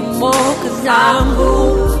take no more, 'cause I'm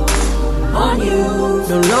hooked on you.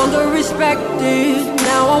 No longer respected,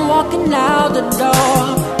 now I'm walking out the door.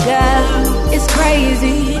 Yeah, it's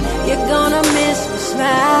crazy, you're gonna miss my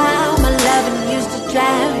smile. My loving used to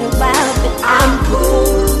drive you wild, but I'm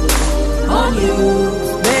cool on you.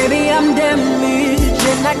 Baby, I'm damaged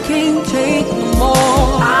and I can't take no more.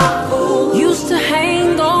 I'm cool. Used to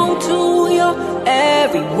hang on to your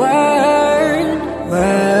every word.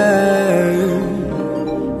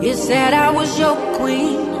 You said I was your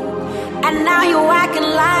queen, and now you're acting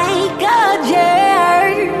like a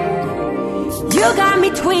jerk. You got me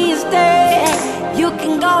twisted. You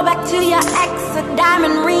can go back to your ex, a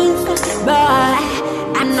diamond ring, but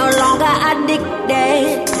I'm no longer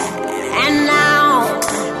addicted. And now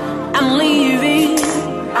I'm leaving.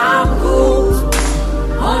 I'm cool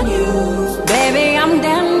on you. Baby, I'm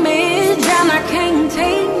damaged and I can't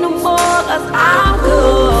take no more, 'cause I'm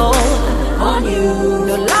cool on you.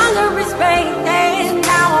 No longer respected,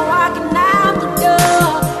 now I'm walking out the door.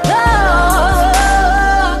 Oh,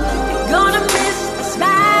 you're gonna miss the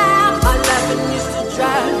smile. My loving used to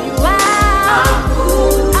drive you out. I'm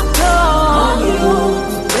cool on you.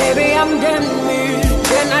 Baby, I'm damaged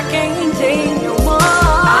and I can't take no more.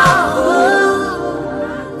 I'm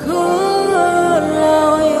cool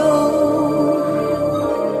on you.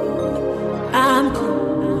 I'm cool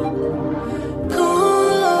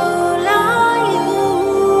on you.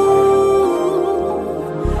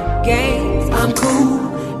 Games, I'm cool.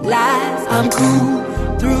 Lies, I'm cool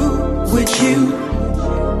through with you.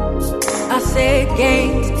 I said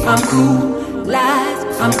games, I'm cool. Lies,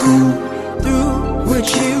 I'm cool through with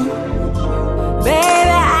you.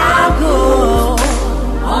 Baby, I'm cool.